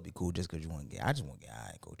Coachella would be cool just because you want to get. I just want to get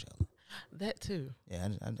high at Coachella. That too. Yeah,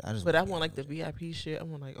 I just. But I wanna want like get the Coachella. VIP shit. I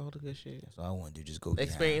want like all the good shit. That's all I want to do. Just go get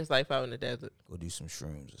Experience life out in the desert. high. Go do some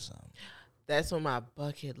shrooms or something. That's on my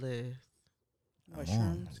bucket list. What, Come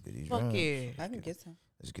on, shrooms? let's get these Fuck drugs. yeah. I can get some.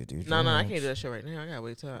 Let's get these drugs. No, I can't do that shit right now. I gotta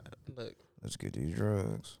wait till I look. Let's get these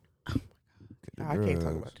drugs. Get the I can't talk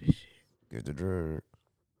drugs. about this shit. Get the drug.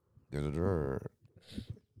 Get the drug.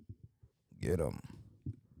 Get them.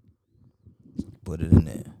 Put it in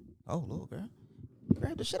there. Oh, little girl.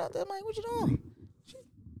 Grab the shit out there, Mike. What you doing? She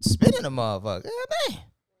spinning the motherfucker. God damn.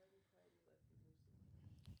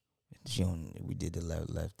 She on, we did the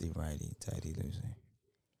lefty, righty, tighty, Lucy.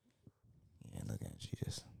 Yeah, look at it. She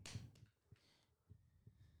just.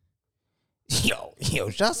 Yo,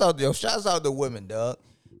 shouts out to women, dog.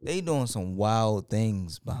 They doing some wild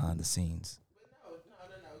things behind the scenes.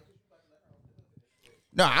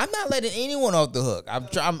 No, I'm not letting anyone off the hook.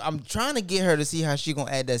 I'm trying to get her to see how she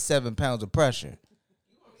gonna add that 7 pounds of pressure.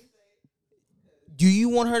 Do you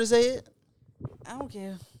want her to say it? I don't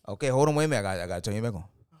care. Okay, hold on, wait a minute. I gotta turn you back on.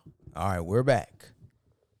 All right, we're back.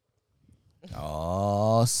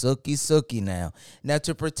 Oh, sookie now. Now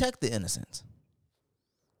to protect the innocents.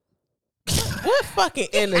 What fucking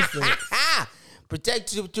innocence? to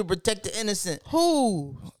protect the innocent.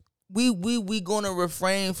 Who? We gonna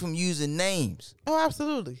refrain from using names. Oh,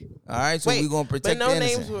 absolutely. All right, so Wait, we gonna protect but no the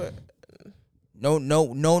innocent. names were.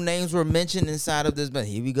 No names were mentioned inside of this. But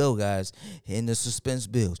here we go, guys. In the suspense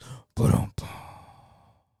bills.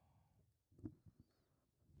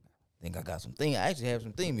 Think I got some theme. I actually have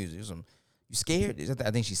some theme music. You scared? I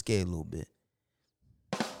think she's scared a little bit.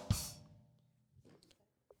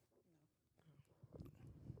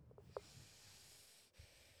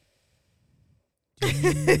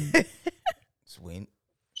 Sweet.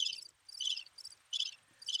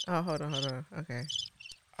 Oh, hold on. Okay.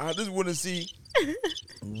 I just want to see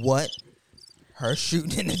what her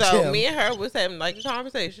shooting in the So gym. me and her was having like a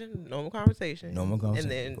conversation, normal conversation. Normal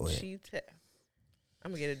conversation. And Go then ahead.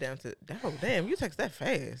 I'm gonna get it down to. Oh damn, you text that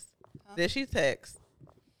fast. Then she text,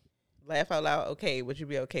 laugh out loud. Okay, would you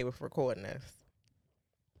be okay with recording this?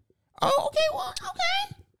 Oh, okay. Well,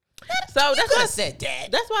 okay. So You that's could why have said that.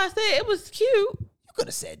 That's why I said it was cute, You could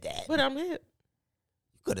have said that. but I'm hip.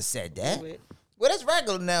 Could have said that. Do it. Well, that's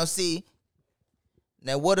regular now. See,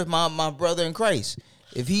 now what if my brother in Christ,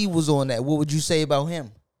 if he was on that, what would you say about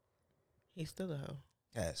him? He's still a hoe.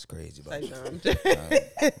 That's crazy. Say Buddy.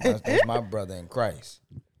 That's my brother in Christ.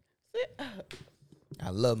 I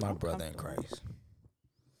love my brother in Christ.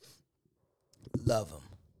 Love him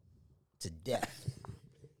to death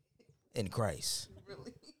in Christ.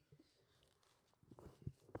 Really?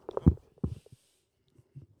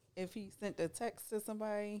 If he sent a text to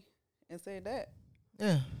somebody and said that,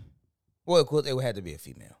 Yeah. Well, of course, it would have to be a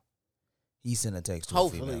female. He sent a text to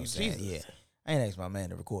Hopefully, a female saying, Jesus. "Yeah, I ain't asked my man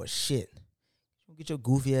to record shit. Get your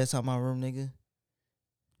goofy ass out my room, nigga."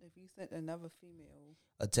 if he sent another female,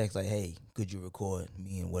 A text like, "Hey, could you record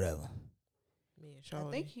me and whatever?" Me and I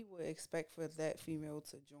Charlie. think he would expect for that female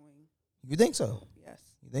to join. You think so? Yes.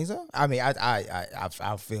 You think so? I mean,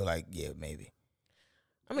 I feel like maybe.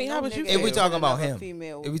 I mean, No how would you nigga If feel? we talking about another him,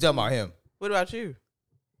 female if we talking about him, What about you?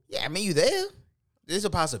 yeah, I mean, you there? There's a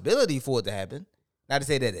possibility for it to happen. Not to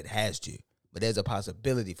say that it has to, but there's a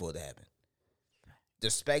possibility for it to happen. The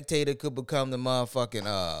spectator could become the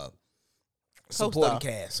motherfucking supporting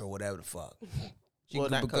cast or whatever the fuck. She Well,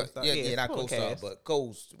 could not become- co-star. yeah, Yeah, not supporting co-star, cast.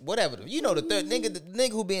 but whatever. You know the nigga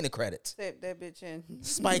who be in the credits. Step that bitch in.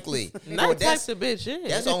 Spike Lee. You Not know, type the bitch in.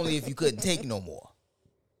 that's only if you couldn't take no more.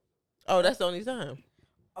 Oh, that's the only time.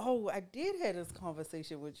 Oh, I did have this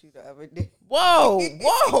conversation with you the other day. Whoa,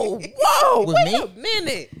 whoa, whoa! With Wait me? a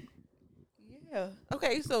minute. Yeah.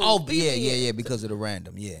 Okay, so Oh, BB yeah, because of the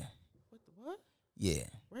random, yeah, What? yeah.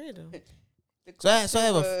 Random. The So I question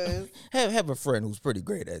have was, have a friend who's pretty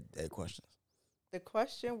great at questions. the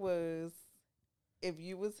question was, if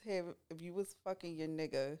you was fucking your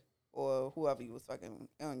nigga or whoever you was fucking,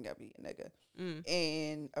 it don't gotta be your nigga,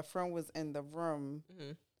 and a friend was in the room.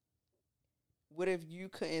 Mhm. What if you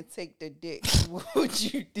couldn't take the dick? What would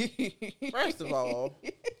you do? First of all,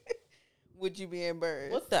 would you be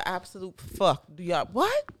embarrassed? what the absolute fuck do y'all?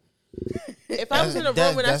 What? If I was in a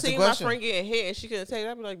room and I that's the seen my question. friend getting hit and she couldn't take it,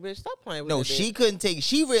 I'd be like, bitch, stop playing with No, that she dick. couldn't take it.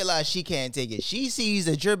 She realized she can't take it. She sees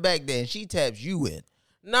that you're back there and she taps you in.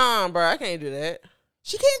 Nah, bro, I can't do that.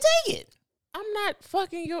 She can't take it. I'm not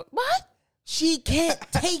fucking your what? She can't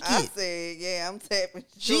take I it. said, yeah, I'm tapping.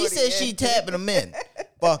 She shorty said in. she tapping them in.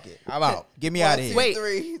 Fuck it. I'm out. Get me out of here. Wait,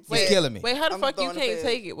 Three. She's killing me. Wait, how the I'm fuck you throwing a can't fit.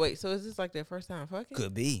 take it? Wait, so is this like their first time fucking?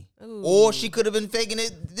 Could be. Ooh. Or she could have been faking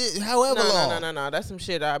it however long. No. That's some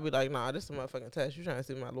shit. I'd be like, nah, this is a motherfucking test. You trying to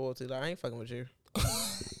see my loyalty? Like, I ain't fucking with you.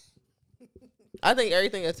 I think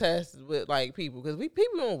everything attests with like people because people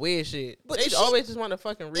doing weird shit. But They if she- always just want to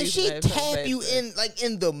fucking read. If she tap you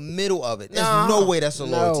in the middle of it, there's Nah. no way that's a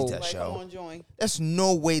loyalty No. test, Like, come yo. on, join. That's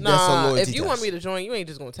no way that's a Nah, loyalty if test. you want me to join, you ain't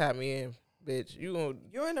just gonna tap me in, bitch.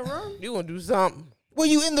 You're in the room. You gonna do something. Well,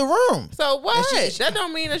 you in the room. So what? she- That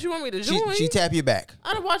don't mean that you want me to join. She tap you back.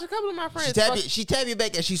 I done watched a couple of my friends. She tap you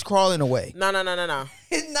back and she's crawling away. No.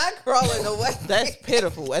 It's not crawling away. That's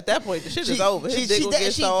pitiful. At that point, the shit is over. His dick will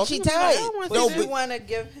get soft. she He was like, tired. I don't wanna But No, see you this. want to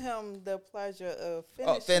give him the pleasure of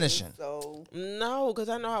finishing. finishing. So No, because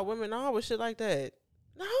I know how women are with shit like that.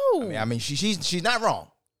 No. I mean, she's not wrong.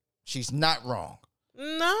 She's not wrong.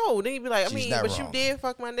 No. Then you be like, She's I mean, not but wrong. you did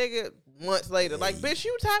fuck my nigga months later. Like, bitch,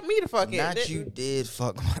 you tapped me to fuck it. Not Then- you did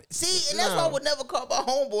fuck my. See, and that's why I No. would never call my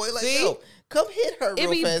homeboy. Like, See? yo, come hit her It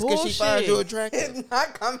real be fast because she finds you bullshit. attractive. it's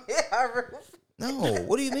not come here. No,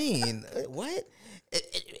 what do you mean? What?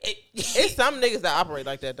 It's some niggas that operate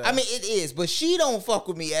like that, though. I mean, it is, but she don't fuck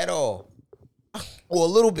with me at all, or a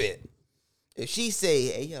little bit. If she say,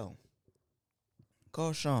 "Hey, yo,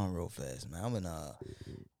 call Sean real fast, man. I'm gonna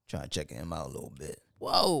try to check him out a little bit."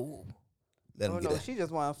 whoa. Let him Oh get no, a she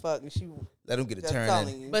just want to fuck and she. let him get a Just turn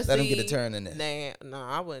telling in. you. But Let see, him get a turn in there.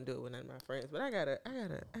 Nah, I wouldn't do it with none of my friends. But I got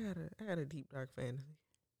a deep dark fantasy.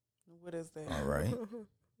 What is that? All right.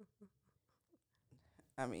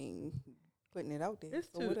 I mean, putting it out there. It's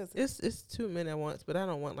So two. what is it? It's 2 men at once, but I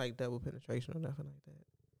don't want like double penetration or nothing like that.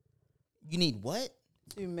 You need what?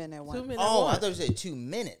 2 men at 2 once. men Oh, at I once. thought you said 2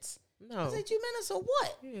 minutes. I No. said 2 minutes or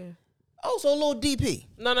what? Yeah. Oh, so a little DP.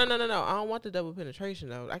 No. I don't want the double penetration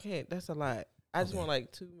though. I can't. That's a lot. I just Okay. want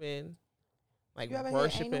like 2 men, like You ever had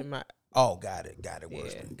worshiping anal? my. Oh, got it. Yeah.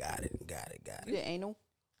 Worshiping. Got it. You did anal?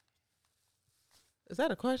 Is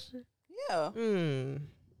that a question? Yeah.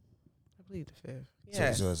 I plead the fifth.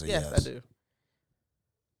 Yes, so it's a yes, yes. I do.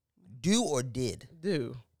 Do or did?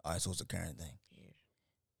 Do. All right, so it's a current thing.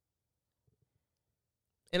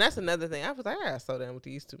 And that's another thing. I was like, I gotta slow down with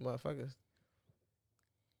these 2 motherfuckers.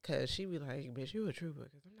 Cause she be like, bitch, you a trooper.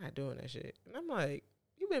 Cause I'm not doing that shit. And I'm like,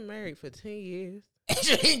 you been married for 10 years.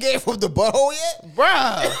 She ain't gave up the butthole yet?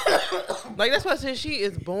 Bruh. Like, that's why I said she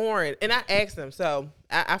is boring. And I asked him. So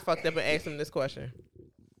I fucked up and asked him this question.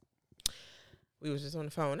 we was just on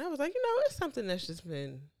the phone. I was like, it's something that's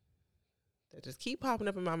just keep popping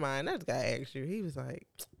up in my mind. I just got to ask you. He was like,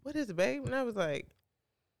 what is it, babe? And I was like,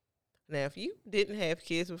 now, if you didn't have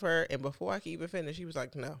kids with her, and before I could even finish, he was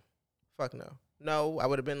like, no, fuck no. No, I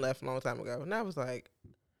would have been left a long time ago. And I was like,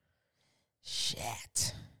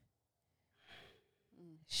 shit.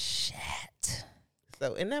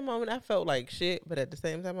 So in that moment, I felt like shit, but at the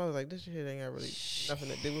same time, I was like, this shit ain't got really nothing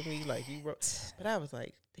to do with me. Like, you wrote. But I was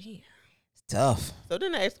like, damn. It's tough. So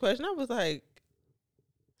then I asked the question. I was like,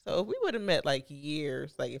 so if we would have met like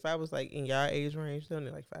years, like if I was like in y'all age range, still only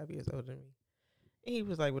like 5 years older than me. And he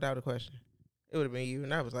was like, without a question, it would have been you.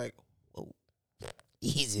 And I was like, whoa.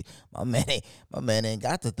 Easy. My man ain't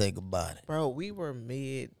got to think about it. Bro, we were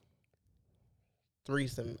mid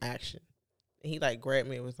threesome action. And he like grabbed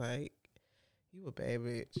me and was like, you a bad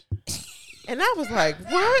bitch. And I was like,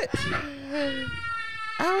 what?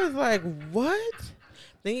 I was like, what?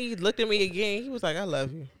 Then he looked at me again. He was like, I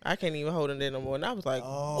love you. I can't even hold him there no more. And I was like,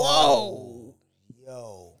 whoa.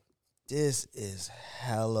 Yo, this is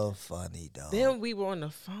hella funny, dog. Then we were on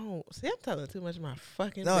the phone. See, I'm telling too much of my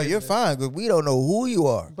fucking No, business. you're fine, because we don't know who you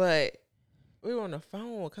are. But we were on the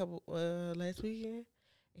phone last weekend.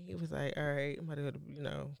 And he was like, all right, I'm about to go to,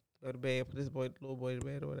 go to bed, put this little boy to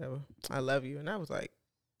bed or whatever. I love you. And I was like,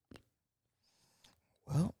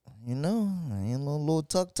 well, a little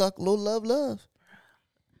tuck, little love.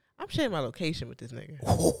 I'm sharing my location with this nigga.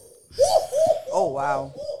 Oh,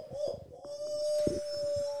 wow.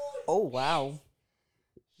 Oh, wow.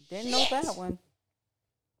 Didn't know that one.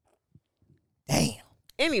 Damn.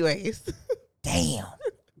 Anyways. Damn.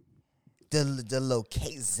 The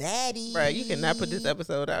location. Zaddy. Right, you cannot put this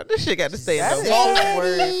episode out. This shit got to stay in That's the his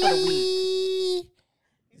word for the week.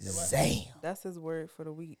 Zam. That's his word for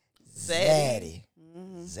the week. Zaddy.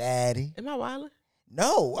 Mm-hmm. Zaddy. Am I wildin'?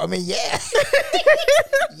 No, I mean, yeah.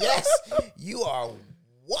 Yes, you are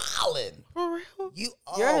wildin'. For real? You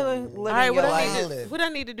are You're living All right, your what life. I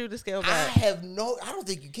need to do to scale I back? I don't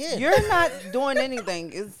think you can. You're not doing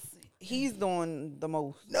anything. He's doing the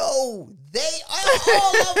most. No, they are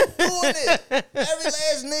all of them doing it. Every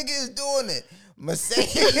last nigga is doing it.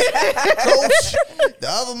 Mercedes, Coach, the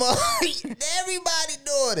other mother, everybody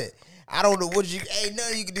doing it. I don't know ain't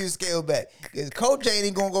nothing you can do to scale back. Because Coach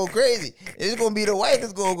ain't gonna go crazy. It's gonna be the wife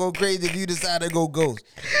that's gonna go crazy if you decide to go ghost.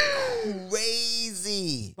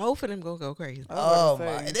 Crazy. Both of them gonna go crazy. Oh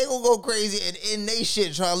my, they gonna go crazy and in they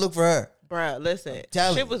shit trying to look for her. Bruh, listen.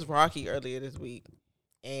 Tell Shit me. was rocky earlier this week.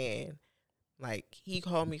 And like he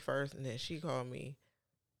called me first and then she called me.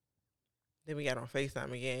 Then we got on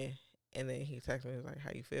FaceTime again. And then he texted me, he was like,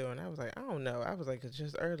 how you feel? And I was like, I don't know. I was like, 'cause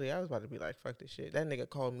just early, I was about to be like, fuck this shit. That nigga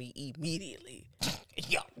called me immediately.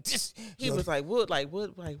 He was like, what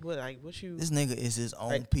you? This nigga is his own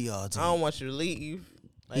like, PR team. I don't want you to leave.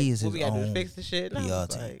 Like, He is what his we gotta do own to fix the shit? And I PR was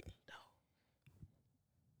team. like,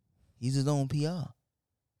 He's his own PR.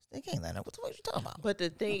 They can't line up. What the fuck you talking about? but the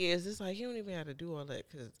thing is, it's like, he don't even have to do all that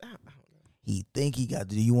because I don't know. He think he got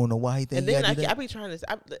to do. You want to know why he think And he then got to do I that? be trying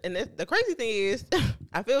to, and the crazy thing is,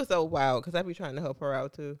 I feel so wild because I be trying to help her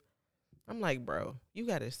out too. I'm like, bro, you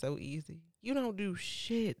got it so easy. You don't do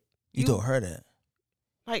shit. You told her that.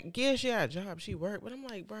 Like, yeah, she had a job, she worked, but I'm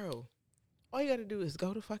like, bro, all you got to do is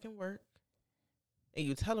go to fucking work, and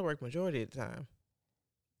you telework majority of the time,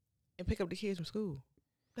 and pick up the kids from school.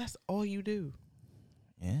 That's all you do.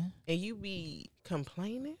 Yeah. And you be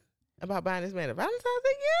complaining about buying this man a Valentine's Day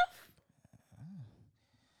gift?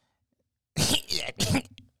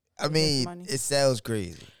 I mean, it sounds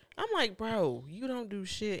crazy. I'm like, bro, you don't do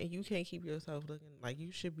shit and you can't keep yourself looking like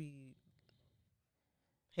you should be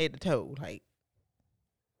head to toe, like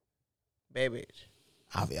bad bitch.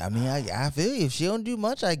 I mean, I feel you. If she don't do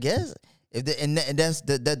much, I guess. And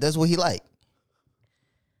that's what he like.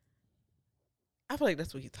 I feel like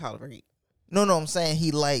that's what you tolerate. No, I'm saying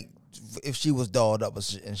he like if she was dolled up and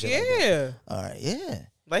shit. Like that. Yeah. All right. Yeah.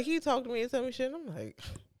 Like he talked to me and tell me shit. And I'm like,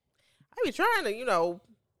 I be trying to,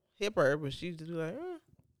 hip her, but she just be like,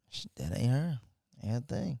 That ain't her. Ain't her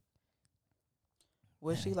thing.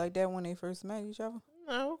 Was she like that when they first met each other?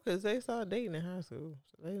 no, because they started dating in high school.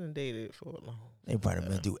 So they done dated for a long. They probably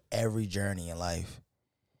been through every journey in life.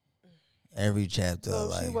 Every chapter So of if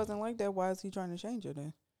life. she wasn't like that, why is he trying to change her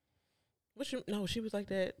then? No, she was like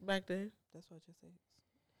that back then. That's what you said.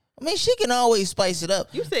 I mean, she can always spice it up.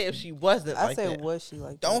 You said if she wasn't I like said, that. was she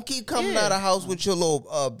like that? Don't keep coming out of the house with your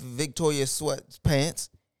little Victoria's sweatpants.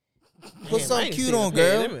 Put Damn, I something ain't cute seen a on,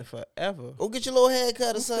 pair of girl. them in forever. Go get your little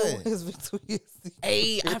haircut or something. His Victoria's Secret.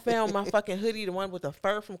 Hey, I found my fucking hoodie, the one with the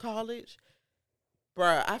fur from college.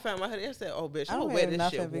 Bruh, I found my hoodie. I said, oh, bitch, I I'm don't going to wear have this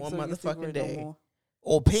nothing shit one Victoria's motherfucking Secret day. no more.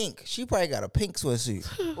 Or pink. She probably got a pink sweatsuit.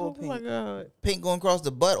 Oh my god. Pink going across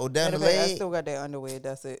the butt or down Matter the of fact, I leg. still got that underwear.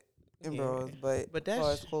 That's it. In Yeah. bras, but But as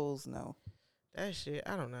far as that's clothes, no. that shit.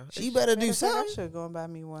 I don't know. She It's- better Matter do of fact, I something. should go and buy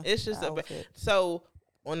me one. It's just a outfit. so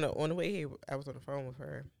on the way here, I was on the phone with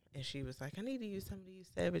her, and she was like, "I need to use some of these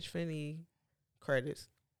Savage Finney credits."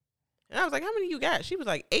 And I was like, "How many you got?" She was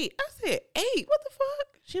like, 8. I said, 8? What the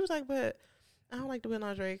fuck? She was like, "But I don't like to wear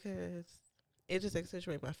lingerie because it just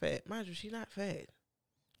accentuates my fat." Mind you, she's not fat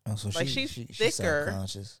Oh, so Like, she, she's she's thicker.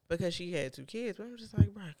 self-conscious. because she had 2 kids. But I'm just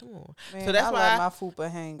like, bro, come on. Man, So that's I why let I- my fupa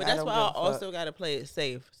hang. But I that's don't why give I a fuck. also got to play it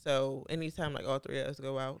safe. So anytime like all 3 of us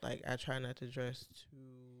go out, like I try not to dress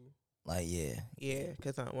too, Like,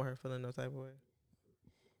 because I don't want her feeling no type of way.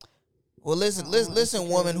 Well, listen, Oh, listen,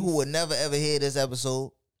 woman who insecurities. would never ever hear this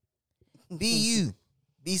episode. Be you.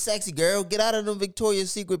 Be sexy, girl. Get out of them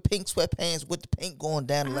Victoria's Secret pink sweatpants with the pink going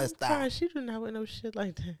down the left I'm thigh. sorry, she do not wear no shit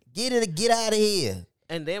like that. Get out of here.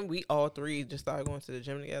 And then we all 3 just started going to the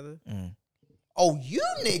gym together. Oh, you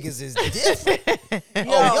niggas is different. Yo,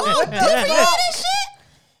 y'all what the different fuck? for this shit?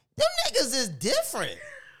 Them niggas is different.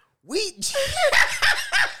 We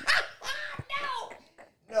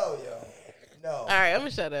No, yo. No. All right, I'm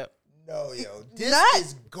gonna shut up. No, yo. This Not-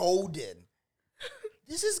 is golden.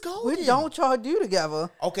 This is golden. What don't y'all do together?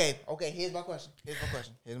 Okay, here's my question.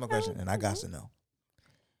 And I got to know.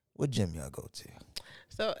 What gym y'all go to?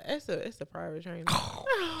 So it's a private trainer.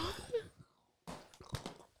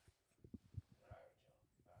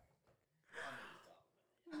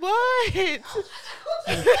 What?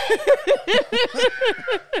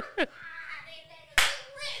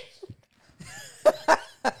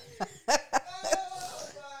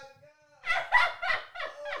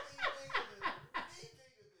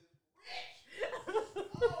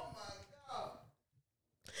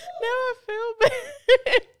 Now I feel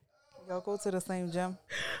bad. Y'all go to the same gym?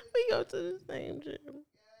 We go to the same gym.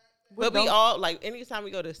 What But we don't- all, like, anytime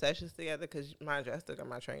we go to sessions together, because mind you, I still got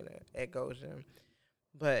my trainer at Gold Gym.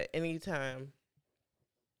 But anytime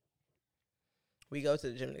we go to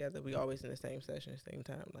the gym together, we always in the same session, same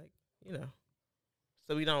time. Like, you know.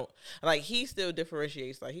 So we don't, like, he still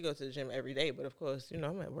differentiates. Like, he goes to the gym every day. But, of course, you know,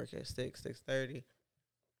 I'm at work at 6:30.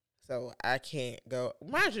 So I can't go.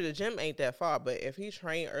 Mind you, the gym ain't that far. But if he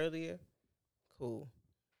trained earlier, cool.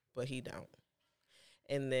 But he don't.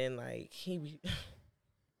 And then, like, he be...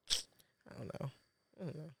 I don't know.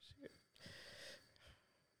 Shit.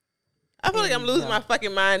 I feel like I'm losing my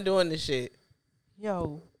fucking mind doing this shit.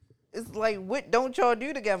 Yo, it's like, what don't y'all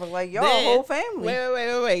do together? Like, y'all Then- a whole family.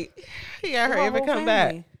 Wait. He got Y'all hurry a up and whole come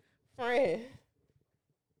back. family.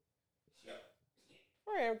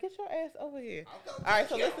 Friend, get your ass over here. All right,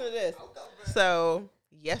 so listen to this. So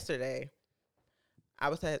yesterday, I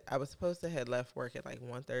was supposed to have left work at like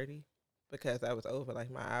 1:30 because I was over like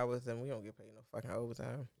my hours and we don't get paid no fucking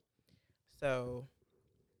overtime. So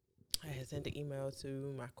I had sent the email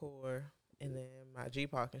to my core and then my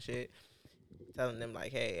G-Park and shit, telling them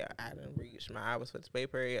like, hey, I didn't reach my hours for this pay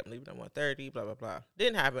period. I'm leaving at 1:30, blah, blah, blah.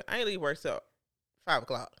 Didn't happen. I ain't leave work till 5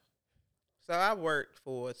 o'clock. So I worked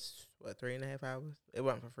for, 3.5 hours? It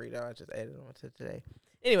wasn't for free, though. I just added on to today.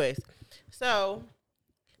 Anyways, so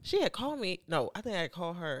she had called me. No, I think I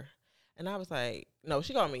called her. And I was like, no,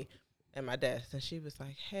 she called me at my desk. And she was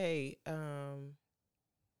like, hey,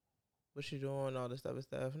 what you doing, all this other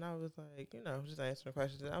stuff. And I was like, you know, just answering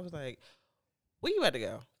questions. And I was like, where you about to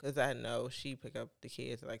go? Because I know she pick up the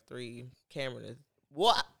kids at like 3. Cameron is,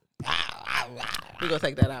 what? We gonna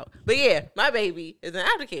take that out. But yeah, my baby is in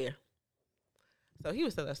aftercare. So he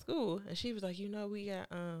was still at school, and she was like, you know, we got,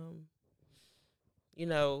 you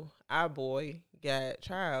know, our boy got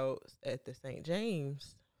tryouts at the St.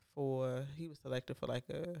 James he was selected for like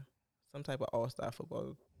some type of all-star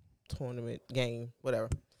football tournament game, whatever.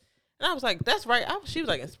 And I was like, that's right. She was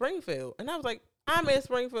like, in Springfield. And I was like, I'm in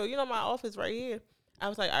Springfield. You know, my office right here. I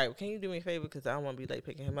was like, all right, can you do me a favor? Because I don't want to be late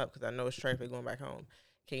picking him up because I know it's traffic going back home.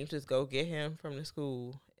 Can you just go get him from the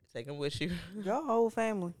school, take him with you? Y'all whole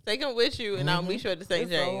family. Take him with you, and I'll meet you at the St.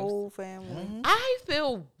 It's a James. whole family. I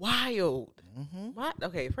feel wild. What?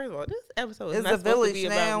 Okay, first of all, this episode is It's not a supposed to village be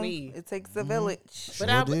now. about me. It takes a village. But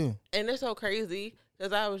Sure do. and it's so crazy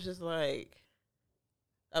because I was just like,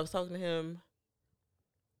 I was talking to him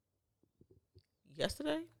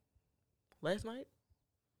last night,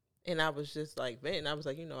 and I was just like, man, I was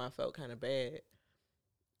like, you know, I felt kind of bad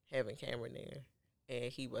having Cameron there,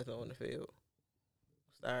 and he wasn't on the field.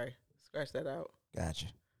 Sorry, scratch that out. Gotcha.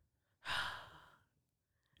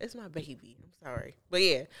 It's my baby. I'm sorry. But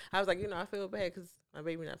yeah, I was like, you know, I feel bad because my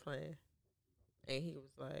baby not playing. And he was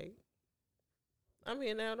like, I'm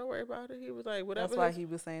here now. Don't worry about it. He was like, whatever. That's why he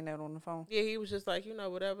was saying that on the phone. Yeah, he was just like,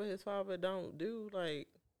 whatever his father don't do, like,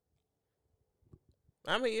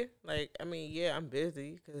 I'm here. Like, I mean, yeah, I'm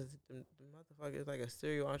busy because the motherfucker is like a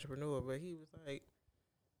serial entrepreneur. But he was like,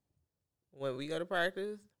 when we go to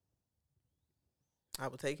practice, I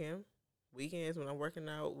will take him. Weekends when I'm working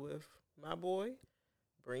out with my boy,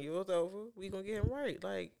 bring yours over. We gonna get him right.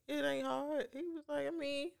 Like, it ain't hard. He was like, I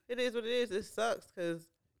mean, it is what it is. It sucks because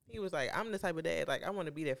he was like, I'm the type of dad, like, I want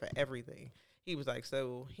to be there for everything. He was like,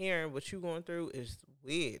 so hearing what you going through is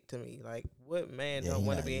weird to me. Like, what man don't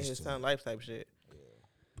want to be in his son's life type shit?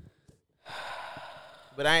 Yeah.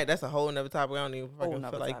 But that's a whole nother topic I don't even fucking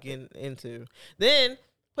feel like getting into. Then,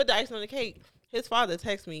 put the icing on the cake. His father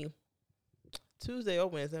texted me Tuesday or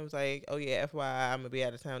Wednesday and was like, oh yeah, FYI, I'm going to be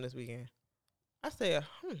out of town this weekend. I said,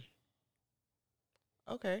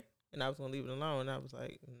 okay. And I was going to leave it alone. I was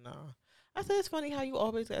like, nah. I said, it's funny how you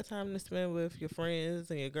always got time to spend with your friends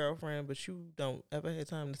and your girlfriend, but you don't ever have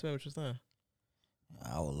time to spend with your son.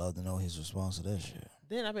 I would love to know his response to that shit.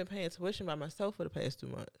 Then I've been paying tuition by myself for the past 2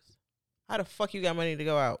 months. How the fuck you got money to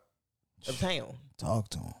go out of town? Talk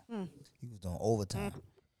to him. He was doing overtime.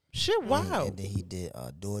 Shit, wow. And then he did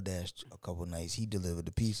DoorDash a couple nights. He delivered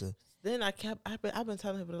the pizza. Then I've been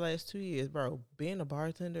telling him for the last 2 years, bro, being a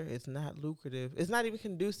bartender is not lucrative. It's not even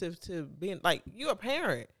conducive to being, like, you're a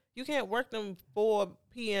parent. You can't work them 4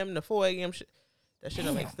 p.m. to 4 a.m. That shit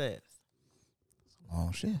don't make sense. It's a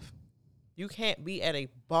long shift. You can't be at a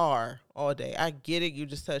bar all day. I get it. You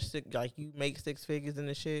just like, you make 6 figures in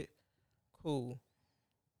the shit. Cool.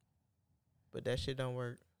 But that shit don't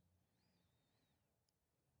work.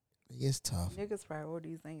 It's tough. Niggas'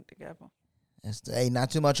 priorities ain't together. Hey,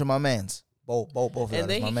 not too much of my mans. Both of them. And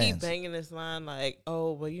then my he mans. keep banging this line like,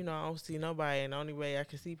 oh, well, I don't see nobody. And the only way I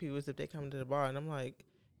can see people is if they come to the bar. And I'm like,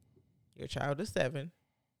 your child is 7.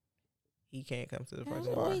 He can't come to the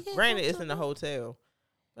fucking bar. Granted, it's in the hotel.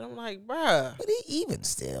 But I'm like, bruh. But even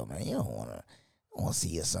still, man, you don't want to see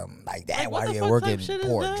you something like that like, while you're working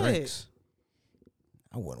pouring drinks.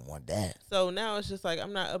 I wouldn't want that. So now it's just like,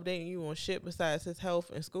 I'm not updating you on shit besides his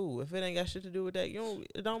health and school. If it ain't got shit to do with that,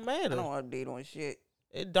 it don't matter. I don't update on shit.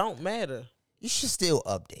 It don't matter. You should still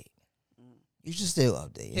update. You should still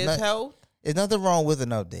update. His health. There's nothing wrong with an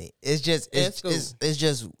update. It's just school. it's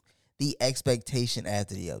just the expectation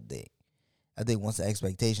after the update. I think once the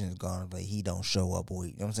expectation is gone, like he don't show up or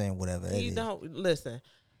you know what I'm saying, whatever. He don't listen.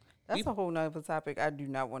 That's a whole nother topic I do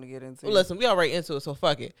not want to get into. Well, listen, we already into it, so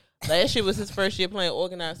fuck it. Last year was his first year playing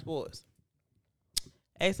organized sports.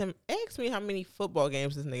 Ask me how many football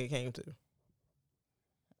games this nigga came to.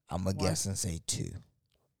 I'm going to guess and say 2.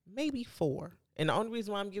 Maybe 4. And the only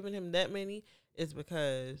reason why I'm giving him that many is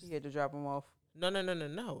because... He had to drop him off.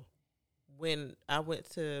 No. When I went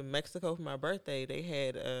to Mexico for my birthday, they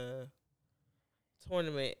had a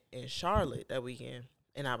tournament in Charlotte that weekend.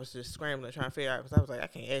 And I was just scrambling, trying to figure out, because I was like, I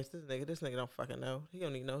can't ask this nigga. This nigga don't fucking know. He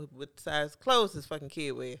don't even know what size clothes his fucking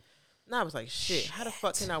kid wear. And I was like, shit, how the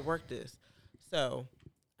fuck can I work this? So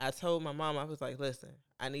I told my mom, I was like, listen,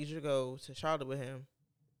 I need you to go to Charlotte with him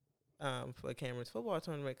for Cameron's football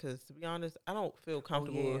tournament, because to be honest, I don't feel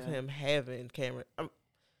comfortable with him having Cameron,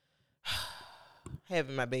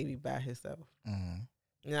 having my baby by himself. Mm-hmm.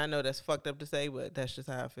 And I know that's fucked up to say, but that's just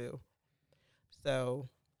how I feel. So...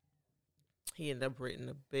 he ended up renting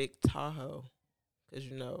a big Tahoe, cause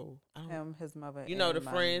his mother. The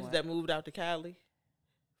friends that moved out to Cali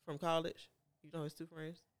from college. You know his 2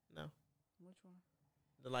 friends? No. Which one?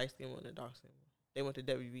 The light skin one and the dark skin one. They went to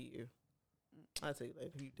WVU. I'll tell you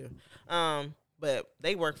later. You do. But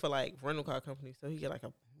they work for like rental car companies, so he get like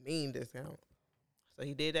a mean discount. So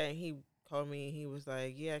he did that, and he called me, and he was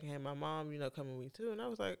like, "Yeah, I can have my mom, come with me too." And I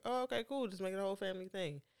was like, "Oh, okay, cool. Just make it a whole family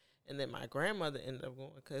thing." And then my grandmother ended up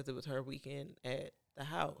going because it was her weekend at the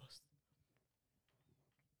house.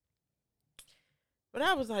 But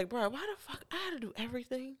I was like, bro, why the fuck I had to do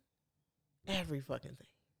everything? Every fucking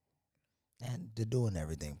thing. And the doing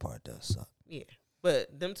everything part does suck. Yeah.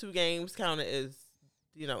 But them 2 games counted as,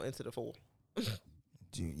 into the 4.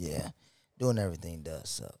 Yeah. Doing everything does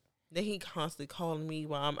suck. Then he constantly calling me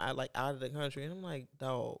while I'm out of the country. And I'm like,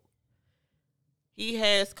 dog. He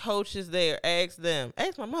has coaches there. Ask them.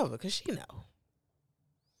 Ask my mother, because she know.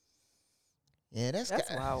 Yeah, that's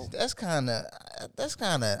wild. That's kind of,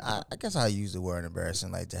 I guess I'll use the word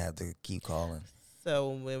embarrassing, like to have to keep calling. So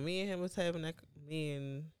when me and him was having me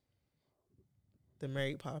and the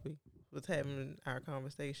married poppy was having our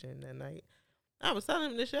conversation that night, I was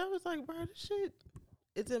telling him this shit. I was like, bro, this shit,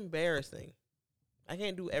 it's embarrassing. I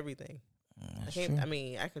can't do everything. That's true.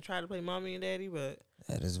 I can try to play mommy and daddy, but.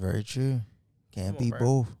 That is very true. Can't Come on, be bro.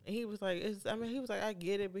 both. And he was like, he was like, I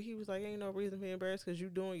get it, but he was like, ain't no reason to be embarrassed because you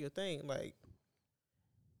doing your thing. Like,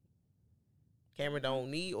 Cameron don't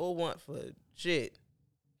need or want for shit.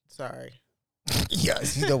 Sorry.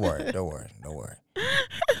 Yes, don't worry. Don't worry. Don't worry.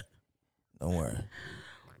 Don't worry.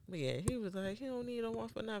 But yeah, he was like, he don't need or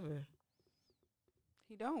want for nothing.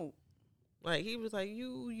 He don't. Like, he was like,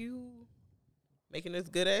 you making this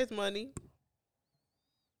good ass money.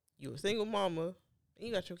 You a single mama. And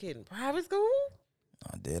you got your kid in private school?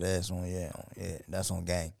 I did ass on, yeah. That's on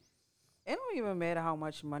gang. It don't even matter how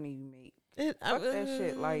much money you make. Fuck that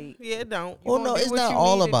shit, like- yeah, it don't. You Well, gonna no, do it's what not you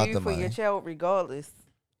all need to about do the for money. your child, regardless.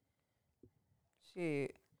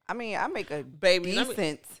 Shit. I mean, I make a Baby,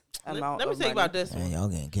 decent amount. Let me of tell you money. about this Man, one. y'all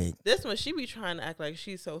getting cake. This one, she be trying to act like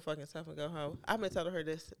she's so fucking tough and go home. I've been telling her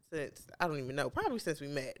this since, I don't even know, probably since we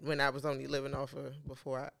met, when I was only living off of,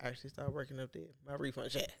 before I actually started working up there, my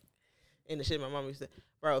refund check. And the shit my mom used to say,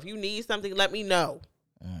 bro, if you need something, let me know.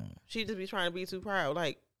 She just be trying to be too proud.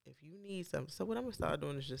 Like, if you need something. So what I'm going to start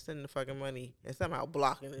doing is just sending the fucking money and somehow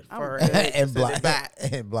blocking it for her. And send it back.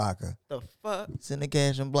 block her. The fuck? Send the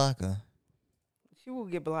cash and block her. She will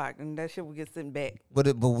get blocked, and that shit will get sent back. But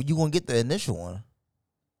you gonna get the initial one.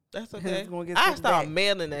 That's okay. It's gonna get I sent start back.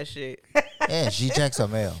 mailing that shit. Yeah, she checks her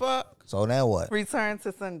mail. Fuck. So now what? Return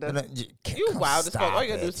to sender. You wild as fuck. All you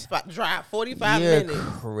gotta do is drive 45 You're minutes.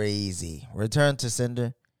 crazy. Return to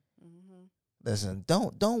sender. Listen,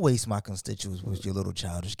 don't waste my constituents with your little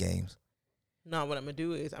childish games. No, what I'm gonna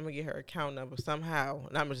do is I'm gonna get her account number somehow,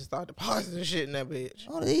 and I'm gonna just start depositing shit in that bitch.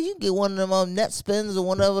 Oh, you can get one of them net spins or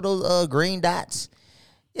one of those green dots.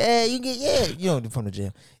 Yeah, you get from the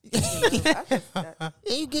gym. Yeah,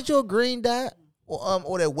 you get your green dot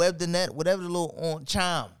or that web the net, whatever the little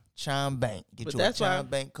Chime Bank. Get But you a that's why- Chime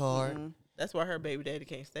Bank card. That's why her baby daddy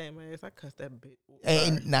can't stand my ass. I cuss that bitch.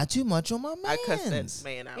 And not too much on my man. I cuss that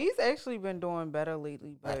man out. He's actually been doing better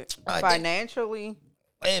lately, but I- financially,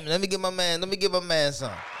 Hey, let me get my man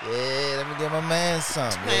some. Yeah, let me get my man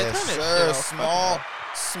some. Man, Yes, turn that sir. shit off.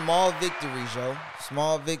 Small victories, yo.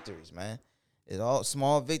 Small victories, man. It's all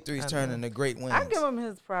small victories I turn know. into great wins. I give him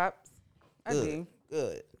his props. I good,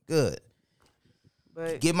 do. good.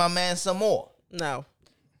 But Give my man some more. No.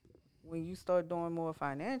 when you start doing more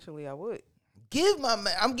financially, I would. Give my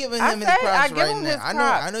man. I'm giving I him his said props I give right him now. his I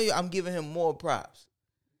props. know. I'm giving him more props.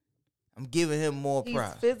 I'm giving him more He's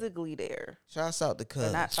props. physically there, Shouts out to but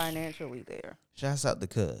Cuz. not financially there. Shouts out to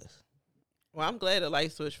Cuz. Well, I'm glad the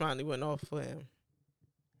light switch finally went off for him.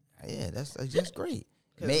 Yeah, that's great.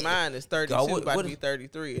 Because mine is 32, God, about to be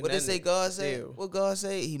 33. and What they that say? nigga God say? still- What God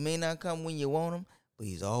say? He may not come when you want him, but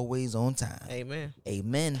he's always on time. Amen.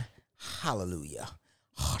 Amen. Hallelujah.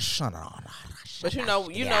 But you know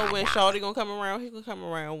when Shawty gonna come around, he gonna come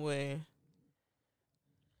around when,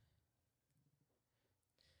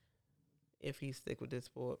 if he stick with this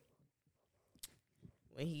sport,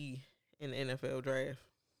 when he in the NFL draft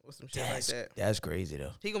or some shit like that. That's crazy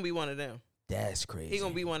though. He gonna be one of them. That's crazy. He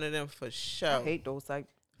gonna be one of them for I sure. hate those type.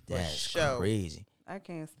 That's sure. crazy. I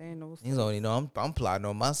can't stand those. He's only I'm plotting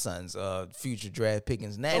on my son's future draft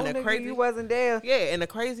pickings now. And Oh, the nigga, crazy- you wasn't there. Yeah, and the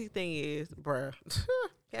crazy thing is, bruh,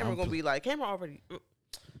 Cameron gonna be like, Cameron already. It's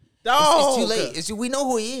Dog. too late. We know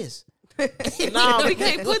who he is. Nah, we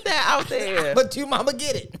can't put that out there. But you, Mama,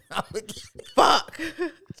 get it. Fuck.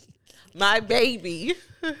 My baby.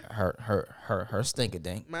 Her stinker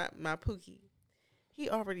dink. My Pookie. He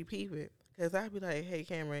already peeped it. Cause I'd be like, hey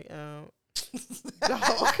Cameron, dog.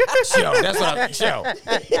 Yo, that's what I'm.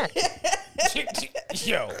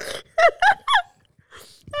 Yo.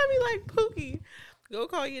 I'd be like, Pookie, go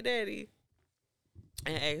call your daddy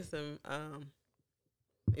and ask him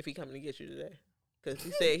if he coming to get you today. Cause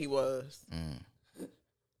he said he was.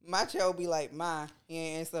 My child be like, "Ma, he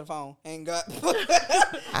ain't answer the phone. Hang up."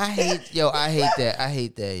 I hate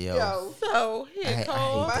that, yo. Yo, So he I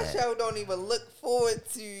called. my that. child don't even look forward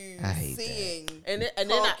to I hate seeing. And then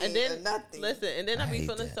talking or nothing. listen, and then I I be hate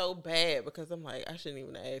feeling that. so bad because I'm like, I shouldn't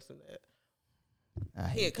even ask him that. I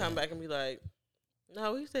hate He'd come that. back and be like,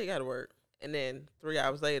 no, he said he got to work. And then 3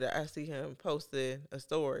 hours later, I see him posted a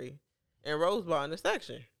story in Rosebud in the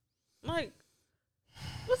section. I'm like,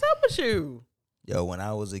 what's up with you? Yo, when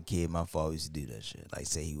I was a kid, my father used to do that shit. Like,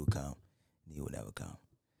 say he would come, he would never come.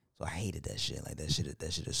 So I hated that shit. Like, that shit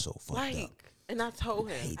is so fucked up. Like, and I told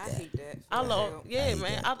I him. hate I that. hate that. I love, love. yeah, hate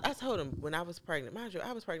man. that. I told him when I was pregnant. Mind you,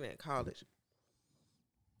 I was pregnant in college.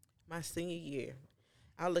 My senior year.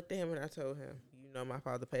 I looked at him and I told him, you know, my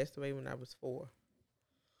father passed away when I was 4.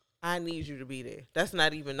 I need you to be there. That's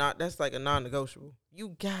that's like a non-negotiable.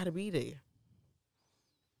 You gotta be there.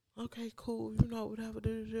 Okay, cool. You know, whatever.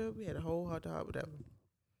 We had a whole hot dog, whatever.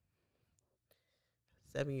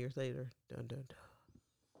 7 years later. Dun dun dun.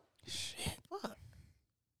 Shit. Fuck.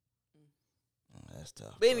 Oh, that's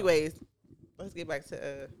tough. But anyways, let's get back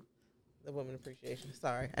to the woman appreciation.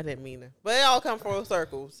 Sorry, I didn't mean to. But it all come full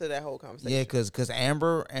circle to that whole conversation. Yeah, cause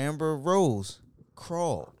Amber Rose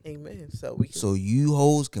crawled. Amen. So we can, So you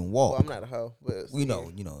hoes can walk. well, I'm not a hoe, but We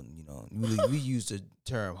know. We use the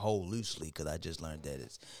term hoe loosely because I just learned that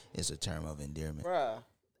it's a term of endearment. bruh.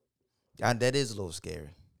 That is a little scary,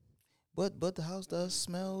 but the house does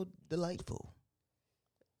smell delightful.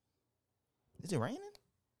 Is it raining?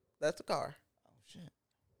 That's a car. Oh shit!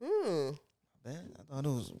 Hmm. I thought it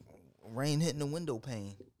was rain hitting the window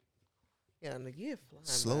pane. Yeah, and the gift flying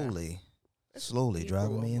by. Slowly April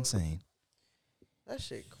driving me almost. insane. That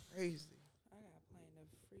shit crazy. I got planned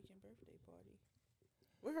a freaking birthday party.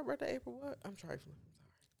 When her birthday, April what? I'm trifling.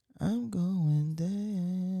 I'm going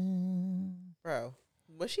down. Bro.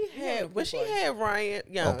 When she having a had pool party. Ryan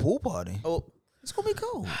A Young. pool party. Oh, It's gonna be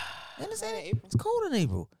cold. You understand? In April. It's cold in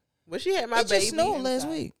April. when she had my It baby. just snowed last inside.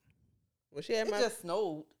 week. When she had It my just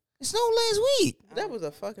snowed. It snowed last week. that was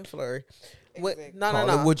a fucking flurry. What, Exactly. no, Call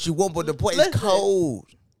no, it no. what you want, but the point is Listen. cold.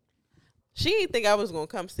 She didn't think I was gonna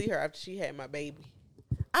come see her after she had my baby.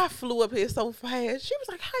 I flew up here so fast. She was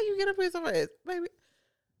like, "How you get up here so fast, baby?"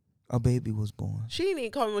 A baby was born. She didn't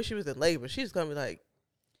even call me when she was in labor. She just called me like,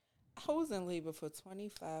 I was in labor for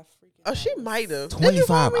 25 freaking "Oh, she hours. might have."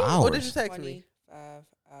 25 Or did hours? you text me? 25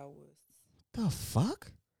 hours. The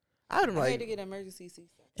fuck? I would have I had to like, get an emergency C-section.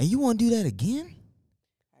 And you want to do that again?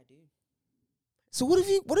 I do. So what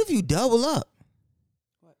if you double up?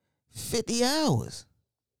 What? 50 hours.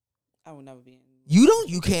 I will never be in.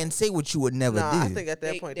 You can't say what you would never nah. do. I think at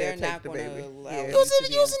that point they're they'll not take the gonna baby. allow Yeah. me. you was to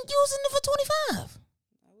be using it for 25.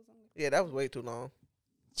 I was only, Yeah, that was way too long.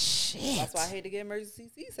 Shit. that's why I had to get emergency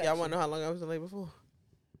C-section. Y'all want to know how long I was in labor for?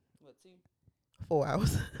 What, 2? 4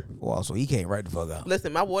 hours. Well, so he came right the fuck out.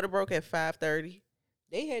 Listen, my water broke at 5:30,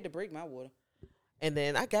 They had to break my water. and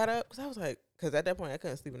then I got up because I was like, because at that point I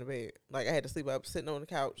couldn't sleep in the bed. Like I had to sleep up sitting on the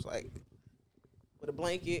couch, like with a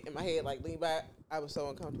blanket and my head like leaned back. I was so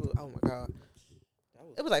uncomfortable. Oh my god.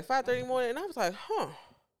 It was like 5:30 in the morning, and I was like, huh.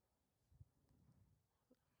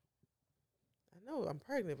 I know I'm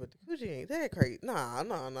pregnant, but the coochie ain't that crazy. Nah. Let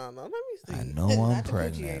me see. I know I'm Not the coochie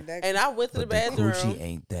pregnant, ain't that And I went to the but the bathroom. coochie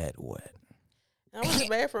ain't that wet. And I went to the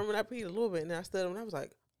bathroom and I peed a little bit, and then I stood up and I was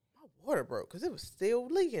like, my water broke because it was still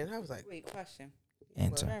leaking. I was like, Wait, question.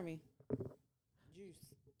 Answer. Jeremy. Juice.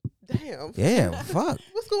 damn. Yeah, fuck.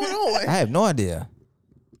 What's going on? I have no idea.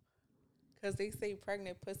 Because they say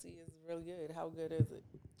pregnant pussy is really good. How good is it?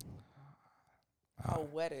 How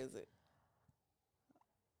wet is it?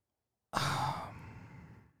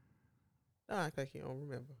 I think you don't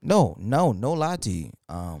remember. No lie to you.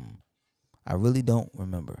 I really don't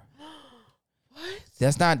remember. What?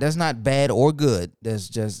 That's not bad or good. That's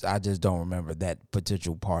just I just don't remember that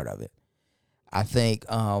potential part of it. I think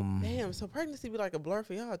Damn, so pregnancy be like a blur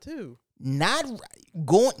for y'all too. not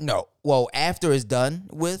going no. Well, after it's done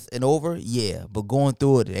with and over, yeah. But going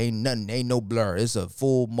through it ain't nothing. Ain't no blur. It's a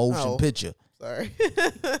full motion Oh. picture. Sorry.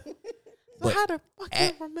 So But how the fuck you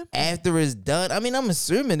don't remember? After it's done, I mean, I'm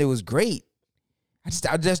assuming it was great.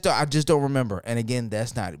 I just don't remember. And again,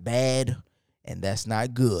 that's not bad and that's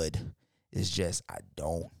not good. It's just I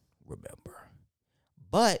don't remember.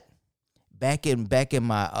 But back in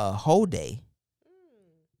my whole day,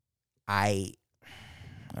 all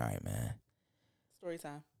right, man. Story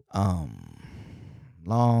time.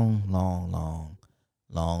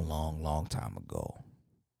 Long time ago,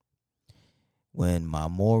 when my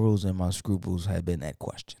morals and my scruples had been at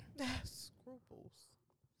question, Scruples.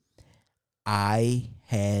 I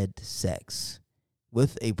had sex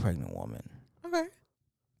with a pregnant woman Okay.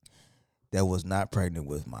 that was not pregnant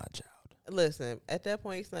with my child. Listen, at that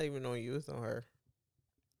point, it's not even on you; it's on her.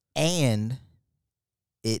 And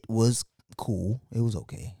it was cool. It was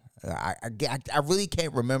okay. I really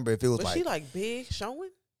can't remember if it was Was like, she like big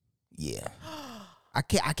showing? yeah. I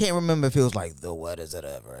can't remember if it was like the wettest I'd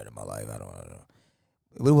ever had in my life. I don't know.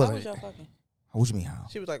 It How wasn't. was y'all fucking? What you mean how?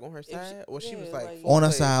 She was like on her side, or she was yeah, like, like- full On her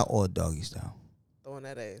leg, side or doggy style? throwing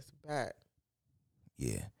that ass back.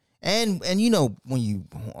 Yeah. And you know when you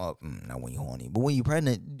not when you horny, but when you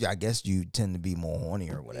pregnant, I guess you tend to be more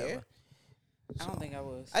horny or whatever. Yeah. I don't think I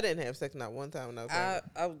was. I didn't have sex not one time when I was pregnant.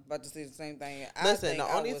 I was about to say the same thing. Listen, the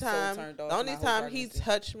I only was so time, turned the off only my whole time he pregnancy.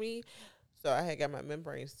 touched me, so I had got my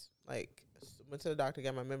membranes like went to the doctor,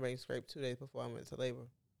 got my membranes scraped 2 days before I went to labor.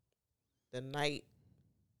 The night,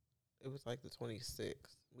 it was like the 26th.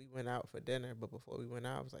 We went out for dinner, but before we went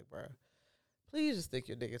out, I was like, "Bro, please just stick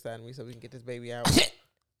your dick inside of me so we can get this baby out."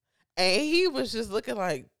 And he was just looking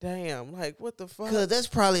like, damn, like what the fuck? Cause that's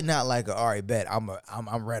probably not like a all right, bet I'm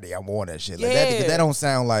ready. I'm on that shit. Like Yeah. that don't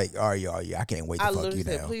sound like all right, I can't wait to I fuck literally you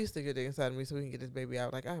said, now. please stick your dick inside of me so we can get this baby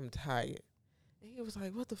out. Like I'm tired. And he was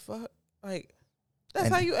like, what the fuck? Like that's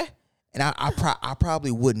And- how you act. And I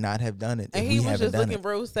probably would not have done it And if he we was haven't just done looking it.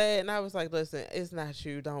 bro sad, and I was like, "Listen, it's not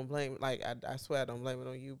you. Don't blame. Like I swear, I don't blame it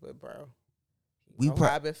on you, but bro, We you know pro-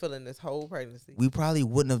 how I've been feeling this whole pregnancy." We probably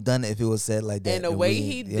wouldn't have done it if it was said like that. And the But way we-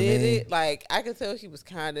 he you know did what I mean? it, like I could tell he was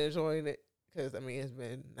kind of enjoying it because I mean it's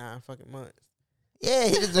been 9 fucking months. Yeah,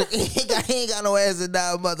 he ain't got no ass in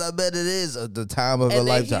 9 months. I bet it is the time of a And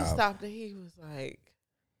then lifetime. he stopped and he was like,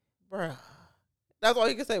 "Bruh," that's all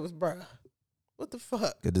he could say was "bruh." What the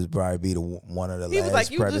fuck? Could this probably be one of the He was last like,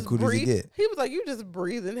 "You pregnant just cooties you breathe." get? He was like, "You just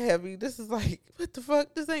breathing heavy. This is like, what the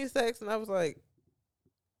fuck? This ain't sex." And I was like,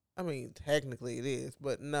 I mean, technically it is,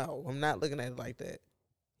 but no, I'm not looking at it like that.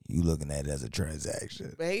 You looking at it as a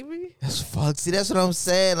transaction. Baby. That's fuck. See, that's what I'm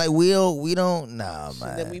saying. Like we don't. Nah,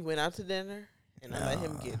 man. Then we went out to dinner, and I let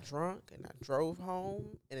him get drunk, and I drove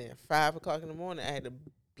home, and then at 5 o'clock in the morning, I had to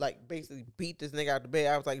like basically beat this nigga out the bed.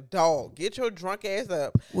 I was like, "Dog, get your drunk ass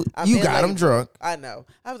up." Well, I'm you in got him labor. drunk. I know.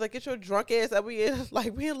 I was like, "Get your drunk ass up." We in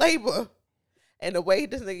labor. And the way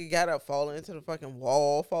this nigga got up, falling into the fucking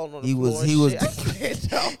wall, falling on the floor. He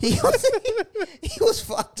was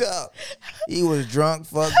fucked up. He was drunk,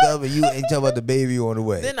 fucked up, and you ain't talking about the baby on the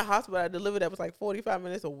way. Then the hospital I delivered that was like 45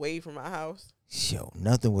 minutes away from my house. Yo,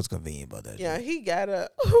 nothing was convenient about that. Yeah, shit. he got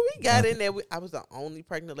up. We got in there. I was the only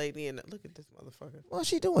pregnant lady in. Look at this motherfucker. What's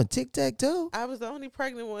she doing? Tic tac toe? I was the only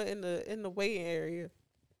pregnant one in the waiting area.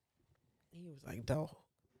 He was like, "Dog,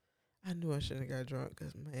 I knew I shouldn't have got drunk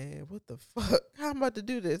because, man, what the fuck? How I'm about to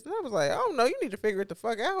do this?" And I was like, "I don't know. You need to figure it the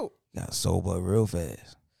fuck out." Got sober real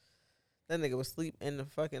fast. That nigga was asleep in the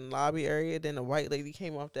fucking lobby area. Then the white lady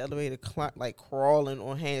came off the elevator, like crawling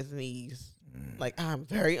on hands and knees. Like, I'm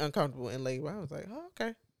very uncomfortable in labor. I was like, "Oh,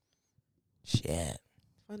 okay. Shit.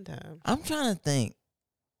 Fun time." I'm trying to think.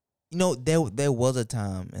 You know, there was a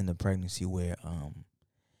time in the pregnancy where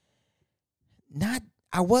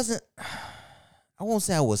I won't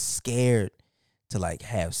say I was scared to like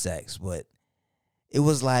have sex, but it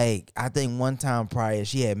was like I think one time prior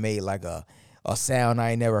she had made like a sound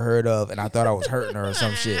I ain't never heard of, and I thought I was hurting her or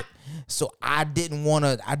some shit. So I didn't want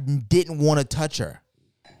to touch her,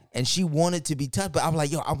 and she wanted to be touched, but I was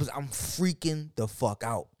like, I'm freaking the fuck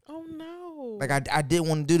out. Oh no! Like I didn't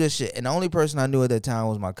want to do this shit, and the only person I knew at that time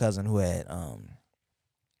was my cousin who had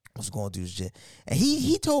was going through this shit, and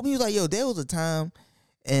he told me, he was like, yo, there was a time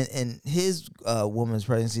in his woman's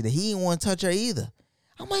pregnancy that he didn't want to touch her either.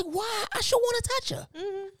 I'm like, why? I should want to touch her.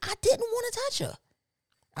 Mm-hmm. I didn't want to touch her.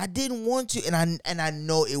 I didn't want to, and I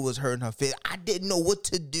know it was hurting her feelings. I didn't know what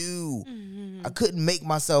to do. Mm-hmm. I couldn't make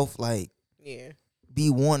myself like Yeah. be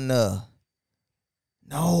wanting to.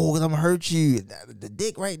 No, because I'm gonna hurt you. The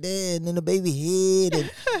dick right there, and then the baby head,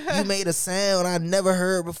 and you made a sound I never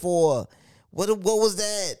heard before. What was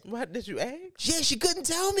that? What did you ask? Yeah, she couldn't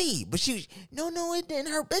tell me, but no, it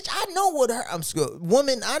didn't hurt, bitch. I know what hurt. I'm scared,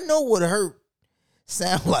 woman. I know what hurt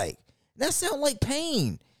sound like. That sound like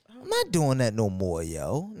pain. I'm not doing that no more,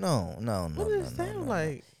 yo. No. What does it sound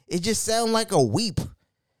like? It just sound like a weep,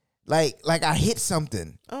 like I hit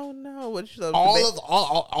something. Oh no! What you thought?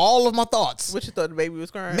 All of my thoughts. What you thought the baby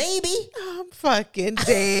was crying? Maybe. I'm fucking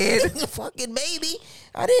dead. Fucking maybe.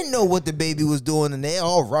 I didn't know what the baby was doing in there,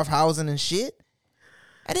 all roughhousing and shit.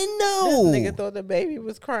 I didn't know. This nigga thought the baby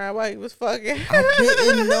was crying while he was fucking. I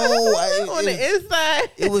didn't know. On the inside.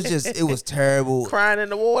 It was terrible. Crying in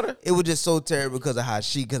the water. It was just so terrible because of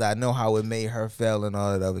because I know how it made her feel and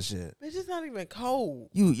all that other shit. It's just not even cold.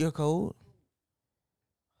 You're cold.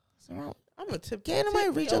 I'm a tip. Can't nobody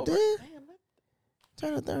tip reach up over. there? Damn,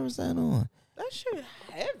 Turn the thermostat on. that shit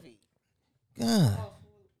heavy. God.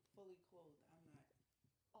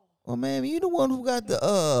 Well, man, you the one who got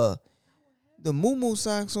the moo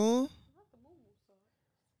socks on.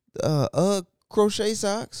 The crochet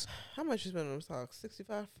socks. How much you spend on them socks?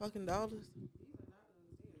 $65 fucking dollars.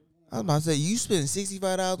 I was about to say you spent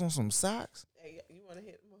 $65 on some socks. Hey, you want to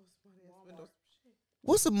hit the most money I spend on some shit?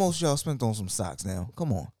 What's the most y'all spent on some socks now?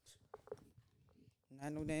 Come on.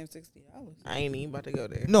 Not no damn $60. I ain't even about to go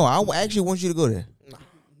there. No, I actually want you to go there.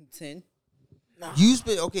 10 You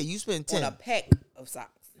spent 10. on a pack of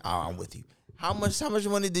socks. Oh, I'm with you. How much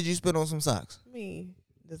money did you spend on some socks? Me,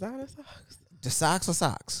 designer socks. The socks or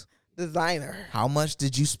socks? Designer. How much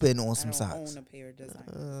did you spend on I some don't socks? own a pair of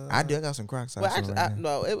designer. I do. I got some Crocs socks. Well, actually, right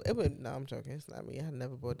now. no, it would. No, I'm joking. It's not me. I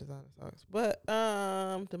never bought designer socks. But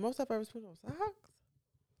the most I've ever spent on socks,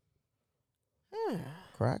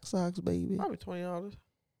 Croc socks, baby. probably $20.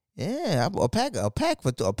 Yeah, a pack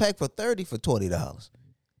for $30 for $20.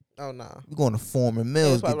 Oh no. You going to Foreman It's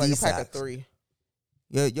Mills get probably these like a pack socks. of 3.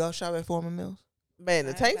 Y'all shop at Foreman Mills? Man,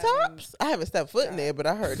 the I tank haven't tops? I haven't stepped foot in there, but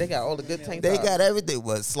I heard they got all the good tank They tops. got everything,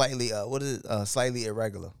 but slightly slightly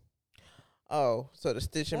irregular. Oh, so the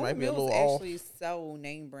stitching might be a Mills little off. actually sell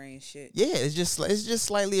name brand shit. Yeah, it's just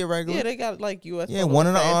slightly irregular. Yeah, they got like US. Yeah, Polo one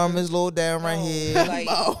of the Assassin. arm is low down right Oh, here. like,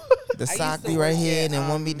 The I sock used to be right work here, at, and then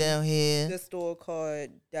one be down here. The store called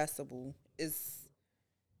Decibel. It's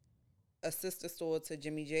a sister store to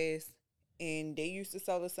Jimmy Jazz, and they used to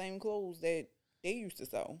sell the same clothes that they used to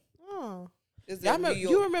sell. Oh. It's Y'all a New remember, you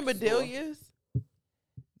York remember store. Delia's?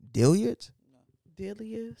 Dilliards?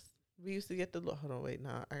 Delia's? We used to get the hold on, wait,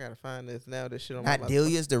 nah, I gotta find this now. This shit on my Not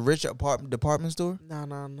Dilliards, the rich department store? Nah.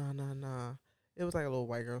 It was like a little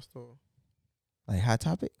white girl store. Like Hot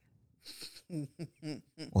Topic?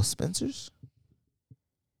 Or Spencer's?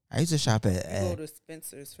 I used to shop You go at to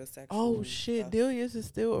Spencer's for sexual Oh shit, stuff. Delia's is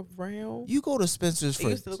still around. you go to Spencer's It for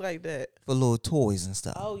used to look like that. little toys and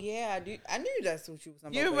stuff. Oh yeah, I do. I knew that's what you was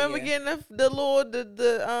talking You about. remember yeah. getting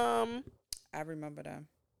the I remember them.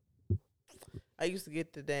 I used to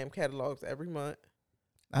get the damn catalogs every month.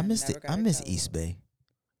 I miss never got I a miss catalog. East Bay.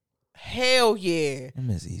 Hell yeah. I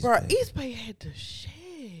miss East Bro, Bay. East Bay had the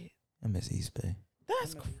shit. I miss East Bay.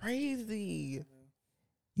 That's crazy.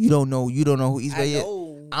 You don't know who East I Bay is? know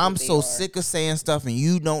I'm what they so are. sick of saying stuff and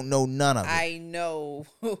you don't know none of it. I know.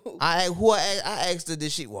 I asked her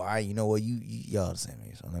this shit. Well, you know what? Y'all the same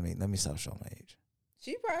age. So let me stop showing my age.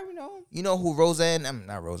 She probably know. You know who Roseanne? I'm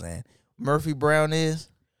not Roseanne. Murphy Brown is?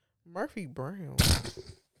 Murphy Brown.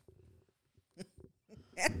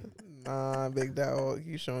 Nah, big dog.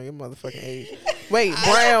 You showing your motherfucking age. Wait,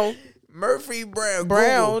 Brown. Murphy Brown.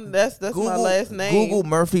 Brown. Google, That's my Google- last name. Google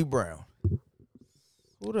Murphy Brown.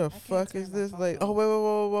 Who the fuck is this lady? Oh,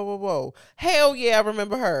 whoa. Hell yeah, I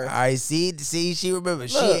remember her. All right, see, she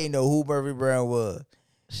remembers. She Look. ain't know who Murphy Brown was.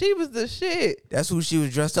 She was the shit. That's who she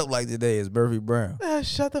was dressed up like today, is Murphy Brown. Ah,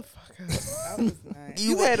 shut the fuck up. I was not.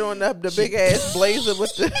 You had on the big ass blazer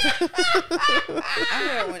with the. I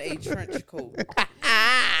had on a trench coat.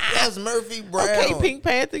 That's Murphy Brown. Okay, Pink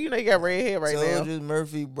Panther. You know you got red hair right now. Told you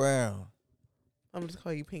Murphy Brown. I'm just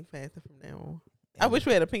call you Pink Panther from now on. I wish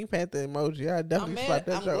we had a Pink Panther emoji. I definitely slapped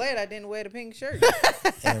that I'm joke. glad I didn't wear the pink shirt.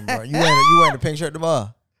 And bro, you wearing the pink shirt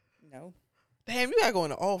tomorrow? No, Damn, you gotta go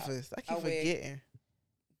in the office. I keep I'll wear- forgetting.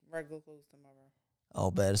 regular clothes tomorrow.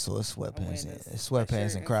 Oh, bad. So it's I'm wearing sweatpants. this It's sweatpants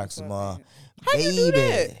shirt and Crocs some tomorrow. sweatpants. How you do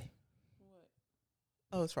that? Baby.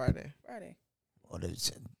 Oh, it's Friday. Friday, Oh,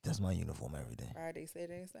 that's my uniform every day. Friday,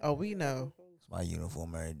 Saturday, Sunday. Oh, we know. It's my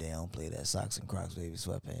uniform every day. I don't play that socks and Crocs, baby,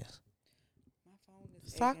 sweatpants. My phone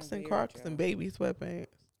is Socks acting and weird, Crocs y'all. and baby sweatpants.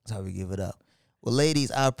 That's how we give it up. Well,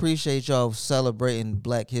 ladies, I appreciate y'all celebrating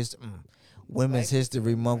Black History, Women's Black History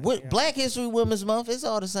History Month. Month, yeah. Black History Women's Month. It's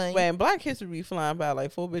all the same. Man, Black History be flying by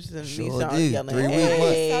like 4 bitches in Sure Nissan do. yelling. 3 week We month.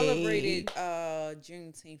 Hey. celebrated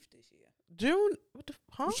Juneteenth this year. June. What the?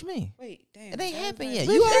 Huh? What you mean? Wait, damn. It ain't that happened was yet.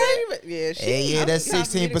 last You week. heard? Yeah, she. Hey, yeah, that's time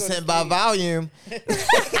for me to go to 16% by sleep. volume.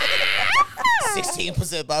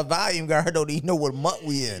 16% by volume. Got her don't even know what month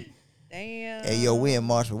we in. Damn. Hey, yo, we in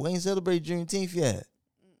March, but we ain't celebrate Juneteenth yet.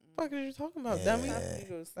 What are you talking about, Yeah. dummy? Time for me to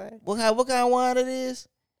go to sleep. What kind of wine it is?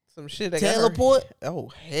 Some shit. That Taylor got her. Port? Oh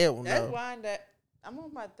hell That's no. wine that I'm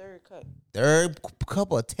on my third cup. Third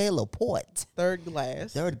cup of Taylor Port. Third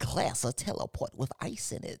glass. Third glass of Taylor Port with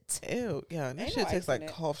ice in it. Ew. Yeah, that Ain't shit no tastes ice in like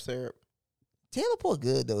it. cough syrup. Taylor Port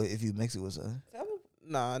good though if you mix it with some.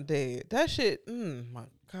 Nah, dead. That shit. My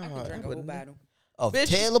I God. could drink a would whole ne- bottle. Of Bitch,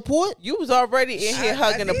 Taylor Port? You was already in here I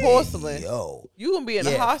hugging the did. porcelain. Yo. You gonna be in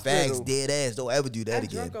the Yeah, hospital. facts, dead ass. Don't ever do that I again.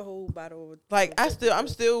 drank a whole bottle. Of Like I'm Taylor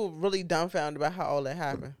still really dumbfounded about how all that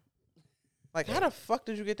happened. Like how the fuck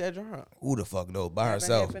did you get that drunk? Who the fuck knows? By Never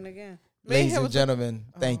herself. happened again. Ladies Man, and was- gentlemen,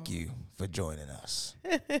 thank you for joining us.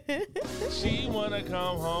 She wanna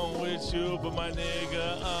come home with you, but my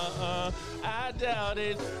nigga, I doubt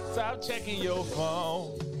it. Stop checking your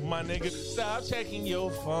phone, my nigga. Stop checking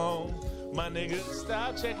your phone, my nigga.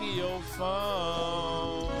 Stop checking your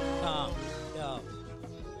phone. Yo.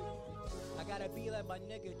 I gotta be like my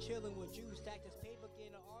nigga chilling with you, stack this paper, get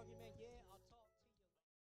in an argument, yeah.